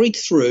then carried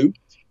through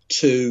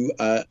to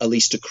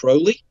Aleister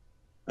Crowley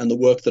and the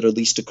work that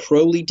Aleister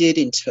Crowley did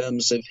in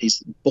terms of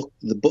his book,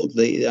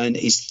 and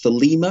his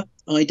Thelema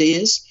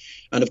ideas.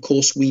 And of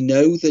course, we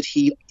know that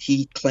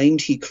he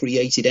claimed he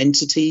created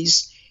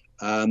entities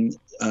and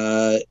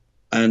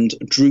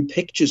drew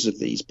pictures of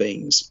these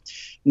beings.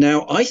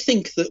 Now, I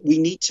think that we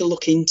need to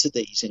look into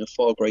these in a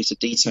far greater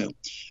detail.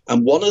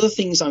 And one of the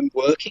things I'm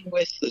working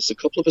with, there's a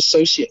couple of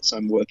associates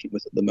I'm working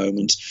with at the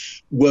moment,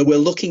 where we're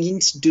looking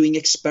into doing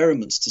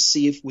experiments to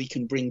see if we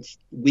can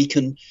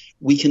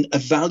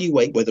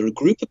evaluate whether a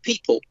group of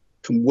people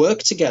can work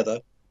together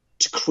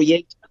to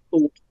create a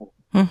thought form.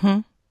 Mm-hmm.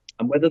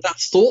 And whether that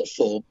thought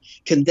form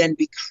can then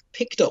be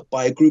picked up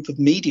by a group of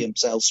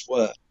mediums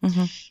elsewhere.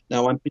 Mm-hmm.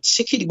 Now, we're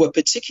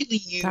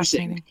particularly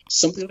using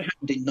something that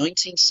happened in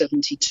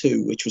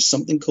 1972, which was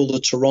something called the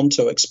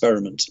Toronto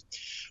experiment,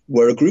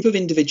 where a group of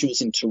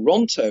individuals in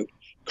Toronto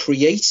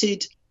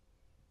created,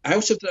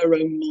 out of their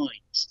own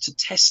minds, to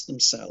test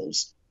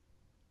themselves,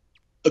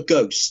 a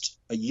ghost,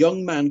 a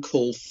young man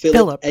called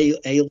Philip.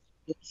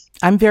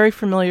 I'm very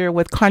familiar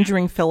with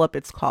Conjuring Philip,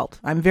 it's called.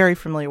 I'm very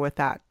familiar with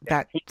that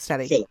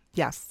study. Philip.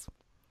 Yes.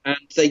 And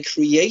they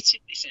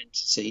created this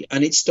entity,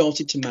 and it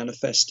started to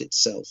manifest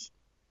itself.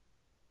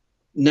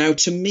 Now,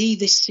 to me,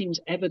 this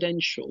seems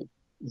evidential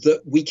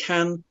that we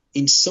can,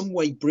 in some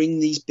way, bring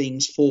these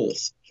beings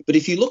forth. But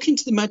if you look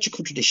into the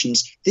magical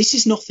traditions, this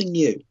is nothing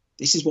new.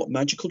 This is what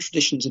magical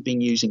traditions have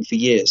been using for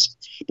years.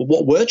 But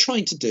what we're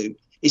trying to do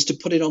is to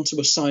put it onto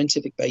a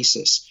scientific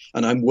basis.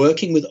 And I'm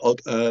working with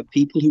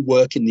people who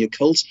work in the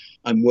occult.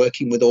 I'm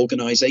working with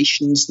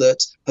organizations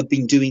that have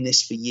been doing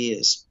this for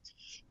years.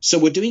 So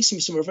we're doing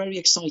some very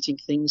exciting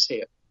things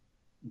here.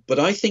 But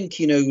I think,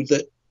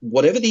 that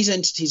whatever these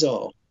entities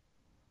are,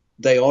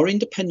 they are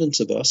independent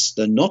of us.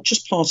 They're not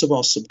just part of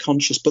our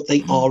subconscious, but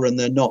they are and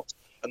they're not.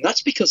 And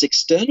that's because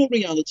external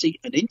reality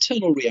and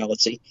internal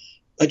reality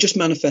are just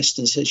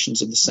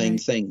manifestations of the same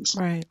things.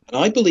 Right. And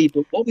I believe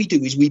that what we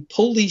do is we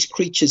pull these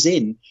creatures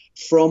in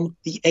from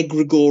the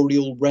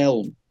egregorial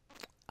realm.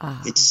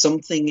 It's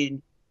something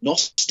in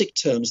Gnostic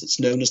terms that's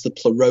known as the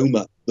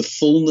pleroma, the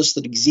fullness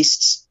that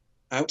exists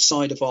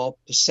outside of our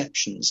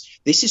perceptions.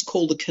 This is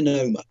called the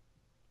kenoma.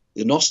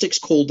 The Gnostics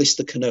call this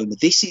the kenoma.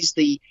 This is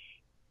the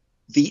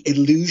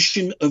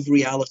illusion of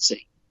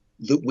reality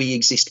that we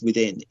exist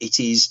within. It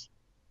is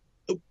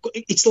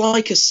it's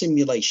like a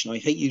simulation. I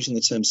hate using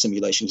the term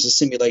simulation because a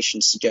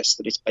simulation suggests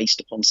that it's based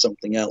upon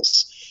something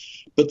else.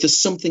 But there's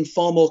something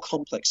far more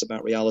complex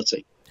about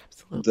reality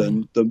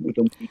than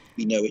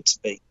we know it to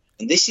be.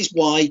 And this is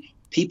why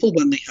people,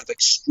 when they have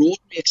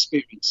extraordinary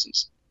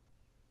experiences,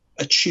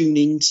 are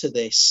tuning to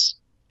this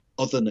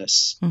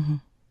otherness,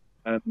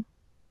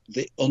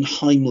 the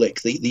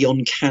unheimlich, the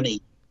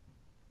uncanny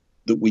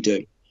that we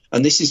do.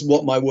 And this is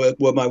what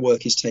where my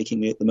work is taking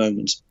me at the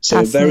moment.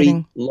 So a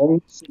very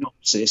long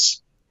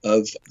synopsis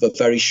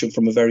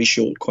from a very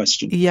short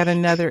question. Yet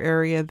another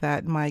area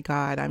that, my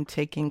God, I'm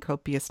taking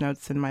copious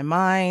notes in my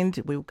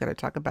mind. We've got to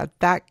talk about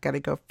that. Got to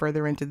go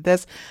further into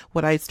this.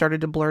 What I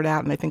started to blurt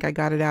out, and I think I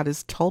got it out,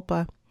 is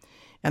Tulpa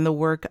and the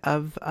work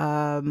of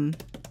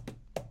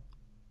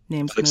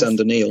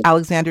Alexander Neal.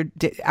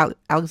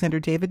 Alexander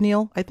David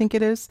Neal, I think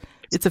it is.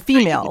 It's a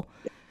female.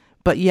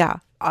 But yeah,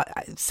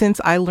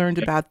 since I learned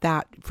about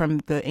that from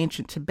the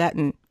ancient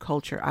Tibetan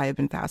culture, I have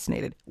been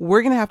fascinated.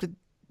 We're going to have to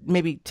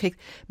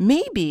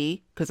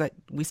because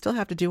we still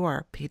have to do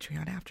our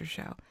Patreon after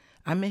show.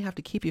 I may have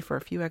to keep you for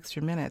a few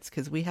extra minutes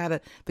because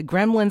the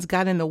gremlins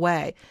got in the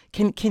way.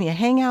 Can you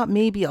hang out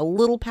maybe a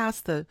little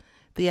past the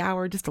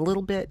hour, just a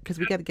little bit, because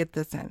we got to get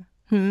this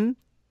in.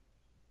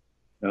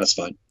 That's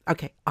fine.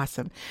 Okay,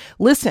 awesome.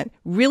 Listen,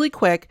 really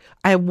quick,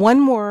 I have one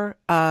more.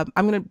 I'm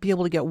going to be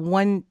able to get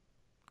one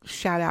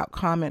shout out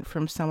comment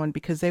from someone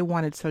because they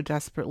wanted so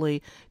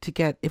desperately to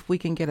get, if we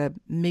can get a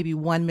maybe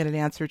 1 minute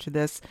answer to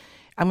this.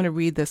 I'm going to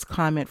read this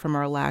comment from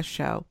our last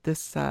show.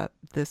 This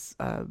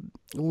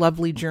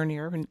lovely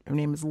journeyer, her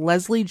name is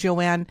Leslie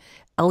Joanne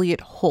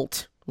Elliott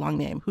Holt, long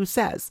name, who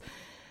says,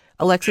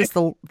 Alexis,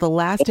 the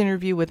last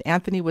interview with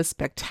Anthony was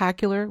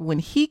spectacular. When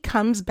he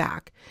comes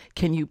back,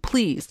 can you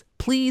please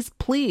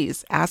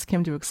ask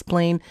him to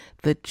explain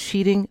the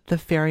cheating the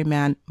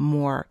ferryman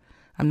more?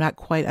 I'm not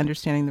quite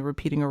understanding the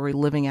repeating or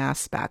reliving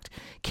aspect.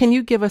 Can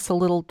you give us a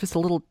little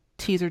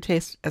teaser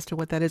taste as to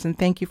what that is? And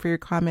thank you for your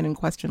comment and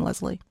question,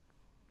 Leslie.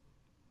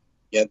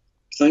 Yeah,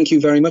 thank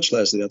you very much,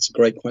 Leslie. That's a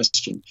great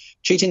question.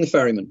 Cheating the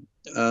ferryman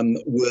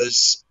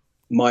was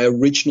my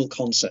original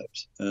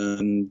concept.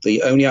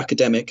 The only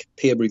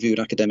peer-reviewed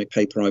academic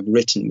paper I've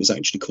written was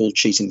actually called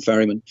Cheating the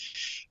Ferryman,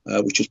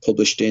 which was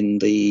published in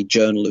the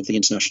Journal of the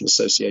International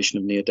Association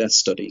of Near-Death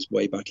Studies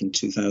way back in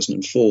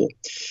 2004.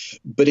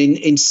 But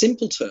in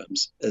simple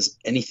terms, as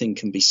anything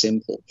can be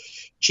simple,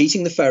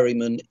 Cheating the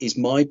Ferryman is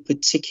my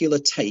particular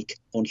take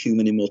on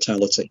human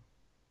immortality.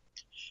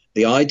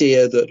 The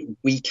idea that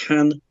we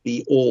can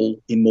be all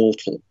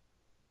immortal.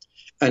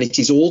 And it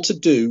is all to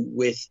do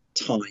with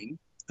time,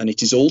 and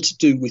it is all to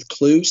do with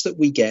clues that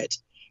we get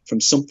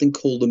from something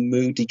called the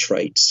Moody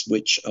traits,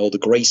 or the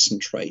Grayson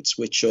traits,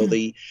 which are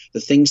the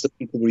things that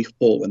people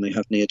report when they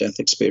have near-death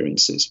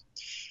experiences.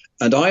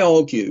 And I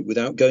argue,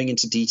 without going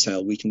into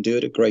detail, we can do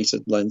it at greater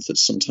length at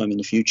some time in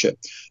the future,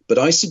 but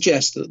I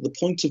suggest that at the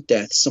point of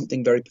death,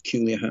 something very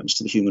peculiar happens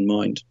to the human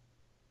mind.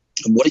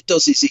 And what it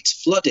does is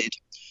it's flooded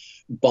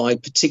by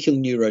particular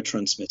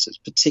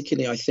neurotransmitters,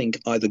 particularly, I think,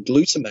 either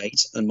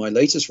glutamate, and my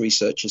latest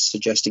research is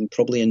suggesting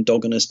probably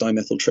endogenous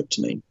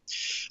dimethyltryptamine.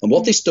 And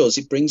what this does,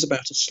 it brings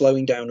about a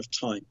slowing down of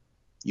time.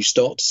 You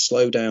start to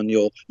slow down,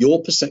 your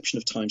perception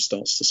of time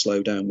starts to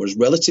slow down, whereas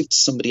relative to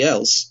somebody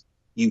else,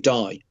 you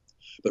die.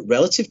 But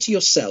relative to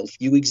yourself,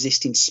 you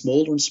exist in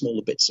smaller and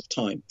smaller bits of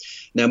time.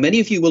 Now,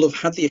 many of you will have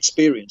had the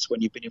experience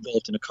when you've been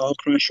involved in a car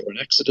crash or an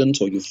accident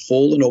or you've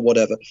fallen or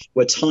whatever,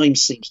 where time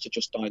seems to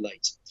just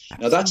dilate.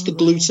 Now, that's the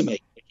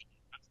glutamate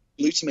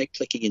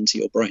clicking into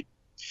your brain.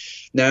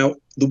 Now,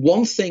 the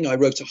one thing, I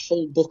wrote a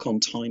whole book on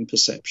time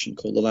perception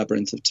called The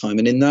Labyrinth of Time.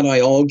 And in that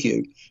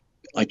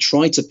I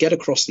try to get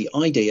across the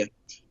idea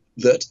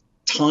that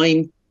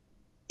time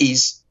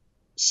is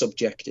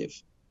subjective.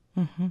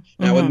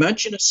 Now,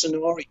 imagine a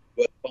scenario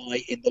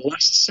whereby in the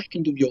last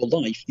second of your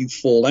life, you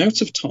fall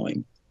out of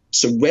time.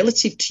 So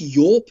relative to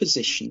your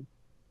position,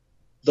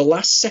 the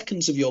last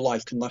seconds of your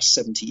life can last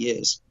 70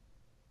 years.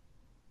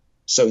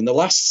 So in the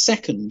last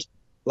second,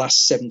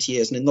 lasts 70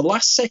 years. And in the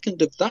last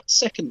second of that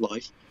second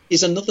life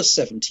is another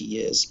 70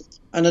 years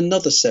and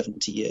another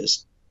 70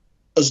 years,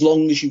 as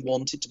long as you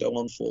want it to go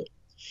on for.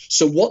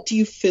 So what do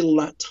you fill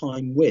that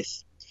time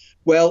with?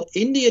 Well,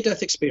 in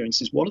near-death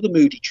experiences, one of the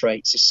Moody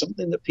traits is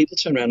something that people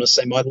turn around and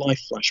say, my life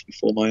flashed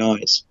before my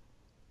eyes.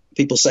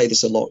 People say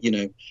this a lot,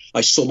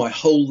 I saw my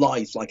whole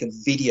life like a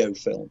video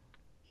film.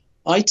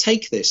 I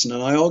take this and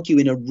I argue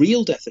in a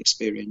real death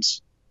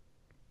experience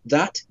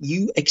that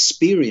you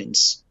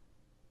experience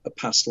a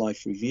past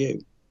life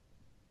review,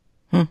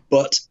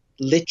 but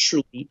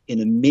literally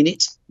in a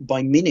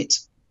minute-by-minute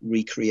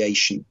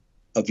recreation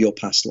of your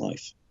past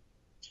life,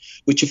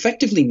 which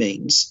effectively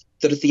means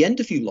that at the end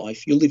of your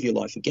life, you'll live your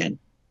life again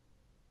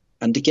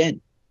and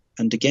again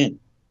and again.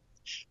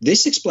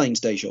 This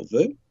explains déjà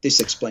vu.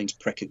 This explains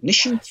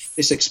precognition.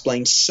 This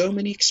explains so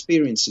many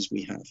experiences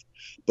we have.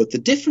 But the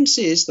difference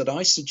is that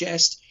I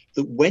suggest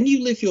that when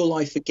you live your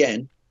life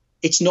again,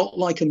 it's not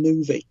like a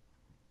movie.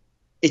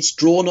 It's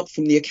drawn up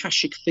from the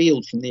Akashic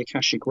field, from the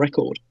Akashic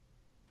record.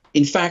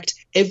 In fact,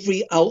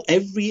 every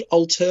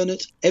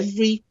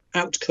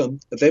outcome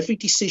of every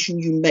decision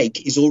you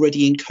make is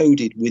already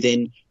encoded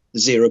within the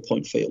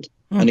 0-point field.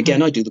 And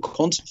again, I do the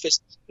quantum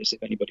physics of this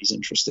if anybody's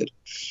interested.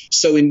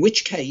 So in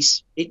which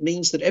case, it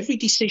means that every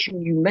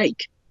decision you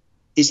make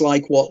is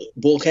like what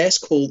Borges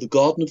called the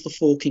garden of the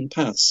forking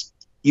paths.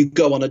 You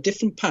go on a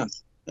different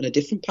path and a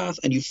different path,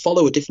 and you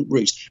follow a different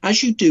route,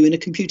 as you do in a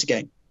computer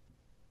game.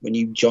 When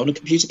you join a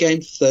computer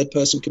game,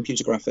 third-person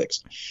computer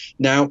graphics.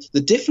 Now,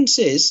 the difference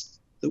is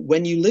that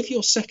when you live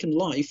your second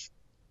life,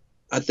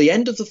 at the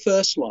end of the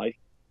first life,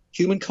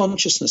 human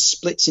consciousness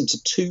splits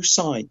into two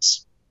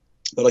sides,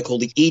 what I call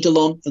the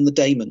eidolon and the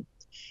daemon.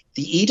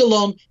 The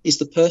eidolon is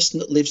the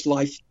person that lives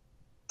life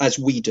as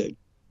we do.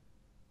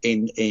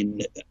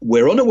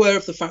 We're unaware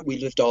of the fact we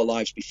lived our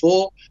lives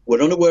before.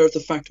 We're unaware of the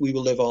fact we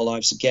will live our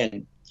lives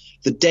again.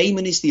 The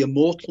daemon is the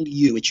immortal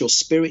you. It's your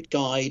spirit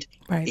guide.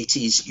 Right. It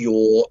is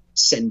your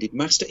ascended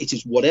master. It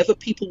is whatever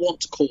people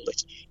want to call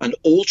it. And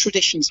all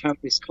traditions have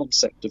this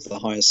concept of the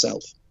higher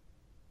self.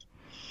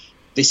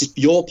 This is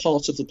your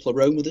part of the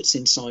pleroma that's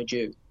inside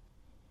you.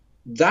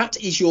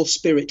 That is your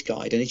spirit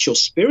guide, and it's your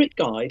spirit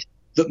guide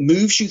that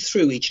moves you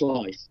through each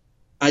life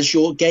as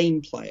your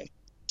game player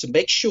to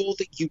make sure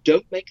that you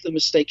don't make the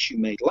mistakes you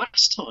made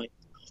last time,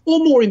 or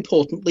more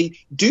importantly,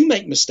 do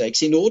make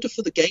mistakes in order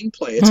for the game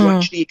player to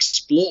actually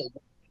explore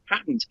what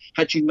happened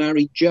had you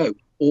married Joe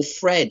or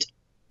Fred,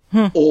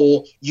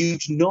 or you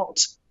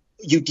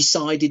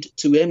decided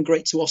to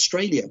emigrate to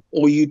Australia,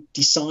 or you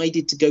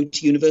decided to go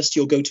to university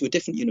or go to a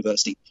different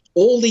university.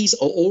 All these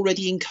are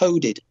already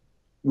encoded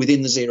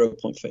within the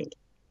 0-point field,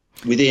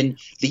 within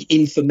the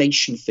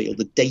information field,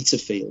 the data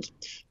field.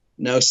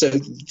 Now, so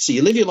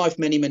you live your life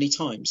many, many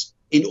times.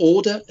 In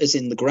order, as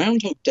in the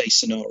Groundhog Day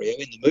scenario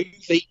in the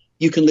movie,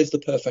 you can live the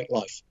perfect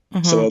life.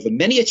 So over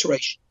many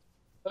iterations,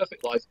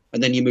 perfect life,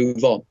 and then you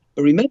move on.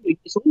 But remember,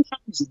 this all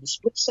happens in the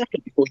split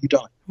second before you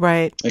die.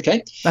 Right.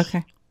 Okay?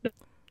 Okay.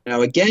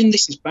 Now, again,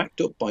 this is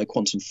backed up by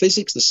quantum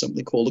physics. There's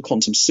something called the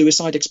quantum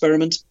suicide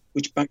experiment,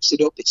 which backs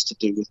it up. It's to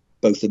do with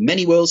both the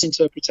many worlds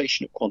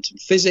interpretation of quantum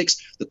physics,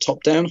 the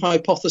top-down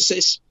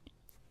hypothesis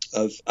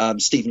of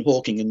Stephen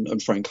Hawking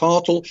and Frank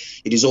Hartle.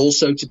 It is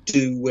also to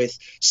do with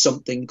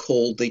something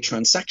called the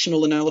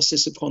transactional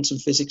analysis of quantum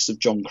physics of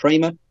John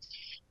Cramer.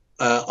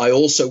 I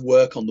also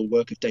work on the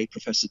work of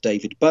Professor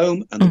David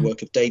Bohm and the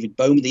work of David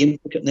Bohm, the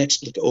implicate and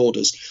explicit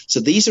orders. So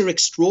these are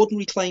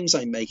extraordinary claims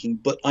I'm making,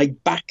 but I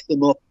back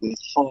them up with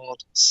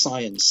hard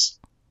science.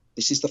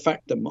 This is the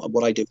fact of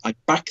what I do. I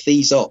back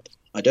these up.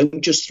 I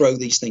don't just throw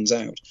these things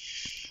out.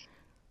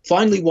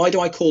 Finally, why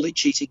do I call it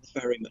cheating the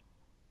ferryman?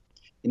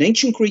 In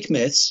ancient Greek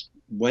myths,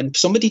 when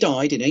somebody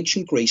died in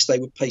ancient Greece, they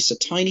would place a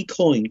tiny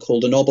coin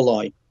called an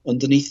oboli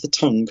underneath the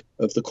tongue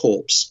of the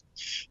corpse.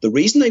 The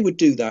reason they would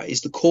do that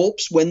is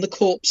when the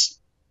corpse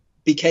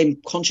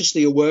became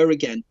consciously aware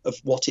again of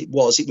what it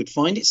was, it would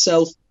find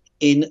itself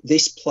in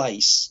this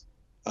place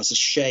as a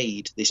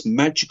shade, this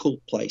magical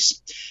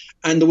place.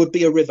 And there would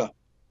be a river,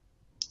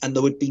 and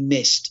there would be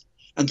mist.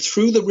 And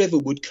through the river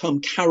would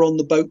come Charon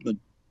the boatman.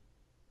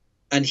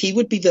 And he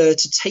would be there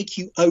to take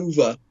you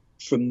over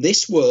from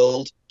this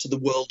world to the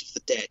world of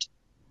the dead.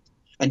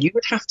 And you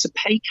would have to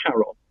pay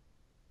Charon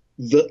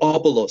the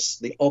obolus,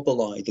 the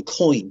oboli, the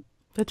coin.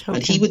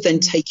 And he would then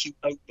take you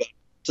over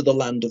to the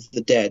land of the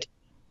dead.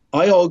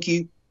 I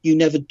argue you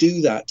never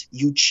do that.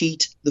 You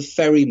cheat the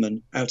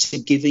ferryman out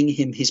of giving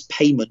him his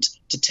payment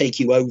to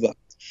take you over.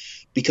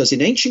 Because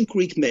in ancient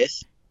Greek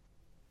myth,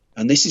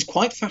 and this is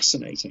quite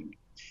fascinating,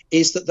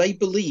 is that they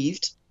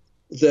believed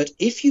that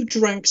if you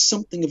drank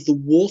something of the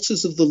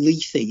waters of the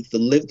Lethe,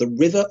 the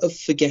river of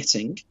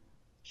forgetting,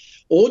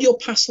 all your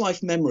past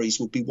life memories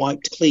would be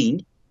wiped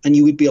clean, and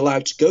you would be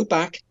allowed to go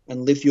back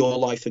and live your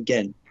life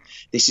again.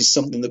 This is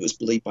something that was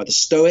believed by the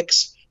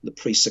Stoics, the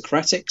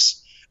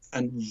pre-Socratics,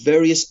 and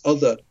various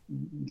other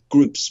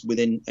groups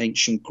within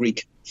ancient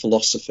Greek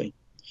philosophy.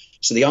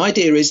 So the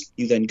idea is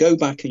you then go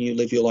back and you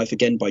live your life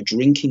again by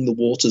drinking the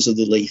waters of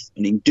the Lethe,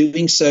 and in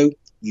doing so,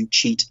 you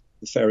cheat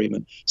the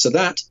ferryman. So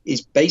that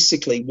is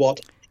basically what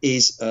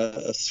is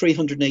a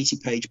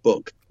 380-page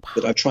book,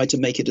 but I tried to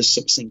make it as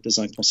succinct as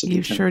I possibly can.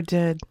 You sure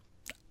did.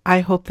 I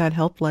hope that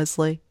helped,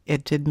 Leslie.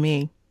 It did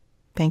me.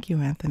 Thank you,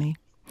 Anthony.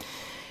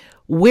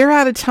 We're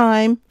out of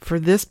time for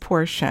this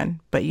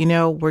portion, but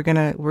we're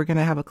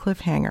gonna have a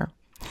cliffhanger.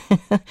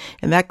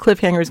 And that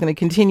cliffhanger is going to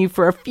continue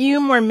for a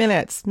few more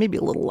minutes, maybe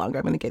a little longer.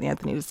 I'm going to get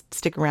Anthony to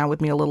stick around with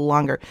me a little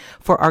longer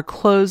for our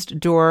closed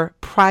door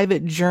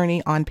private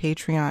journey on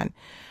Patreon.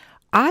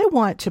 I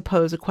want to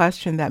pose a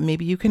question that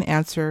maybe you can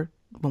answer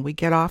when we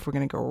get off. We're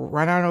going to go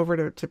run on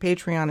over to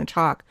Patreon and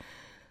talk.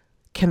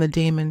 Can the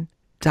daemon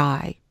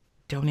die?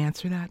 Don't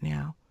answer that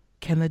now.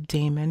 Can the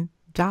daemon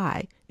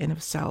die? And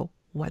if so,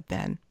 what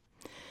then?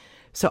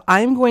 So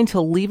I'm going to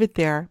leave it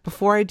there.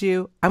 Before I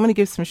do, I'm going to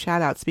give some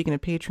shout outs, speaking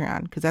of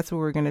Patreon, because that's where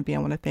we're going to be. I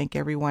want to thank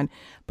everyone.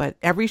 But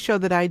every show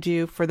that I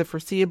do for the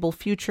foreseeable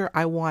future,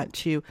 I want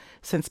to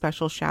send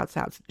special shout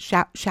outs.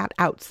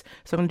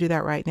 So I'm going to do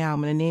that right now.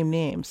 I'm going to name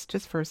names,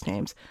 just first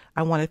names.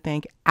 I want to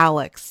thank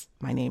Alex,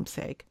 my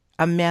namesake,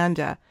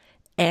 Amanda,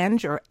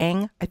 Ange or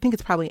Eng, I think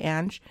it's probably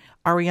Ange,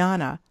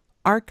 Ariana,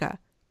 Arca,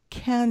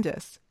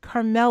 Candace,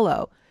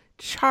 Carmelo,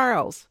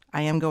 Charles,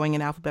 I am going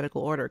in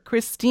alphabetical order,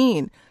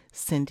 Christine,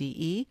 Cindy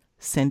E.,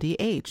 Cindy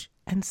H.,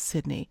 and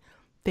Sydney.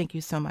 Thank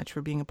you so much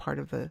for being a part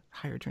of the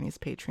Higher Journeys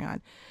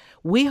Patreon.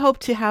 We hope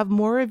to have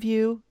more of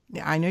you.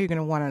 I know you're going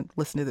to want to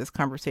listen to this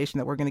conversation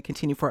that we're going to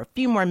continue for a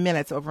few more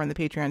minutes over on the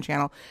Patreon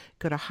channel.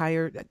 Go to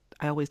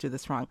I always do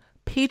this wrong,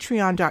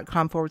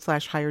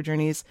 patreon.com/Higher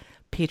Journeys,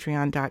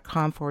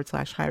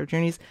 patreon.com/Higher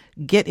Journeys.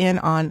 Get in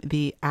on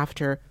the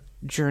after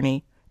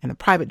journey and the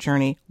private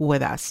journey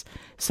with us.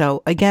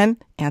 So again,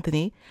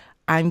 Anthony,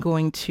 I'm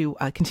going to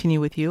continue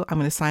with you. I'm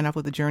going to sign off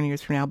with the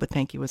journeyers for now, but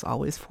thank you as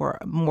always for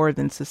more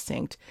than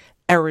succinct,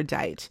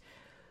 erudite,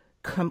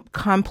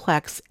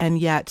 complex, and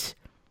yet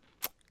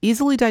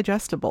easily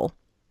digestible.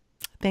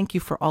 Thank you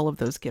for all of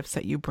those gifts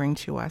that you bring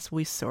to us.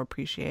 We so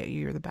appreciate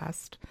you. You're the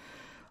best.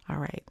 All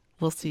right.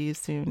 We'll see you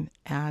soon.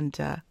 And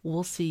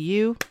we'll see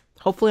you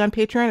hopefully on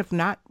Patreon. If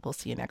not, we'll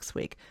see you next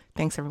week.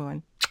 Thanks,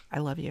 everyone. I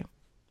love you.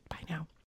 Bye now.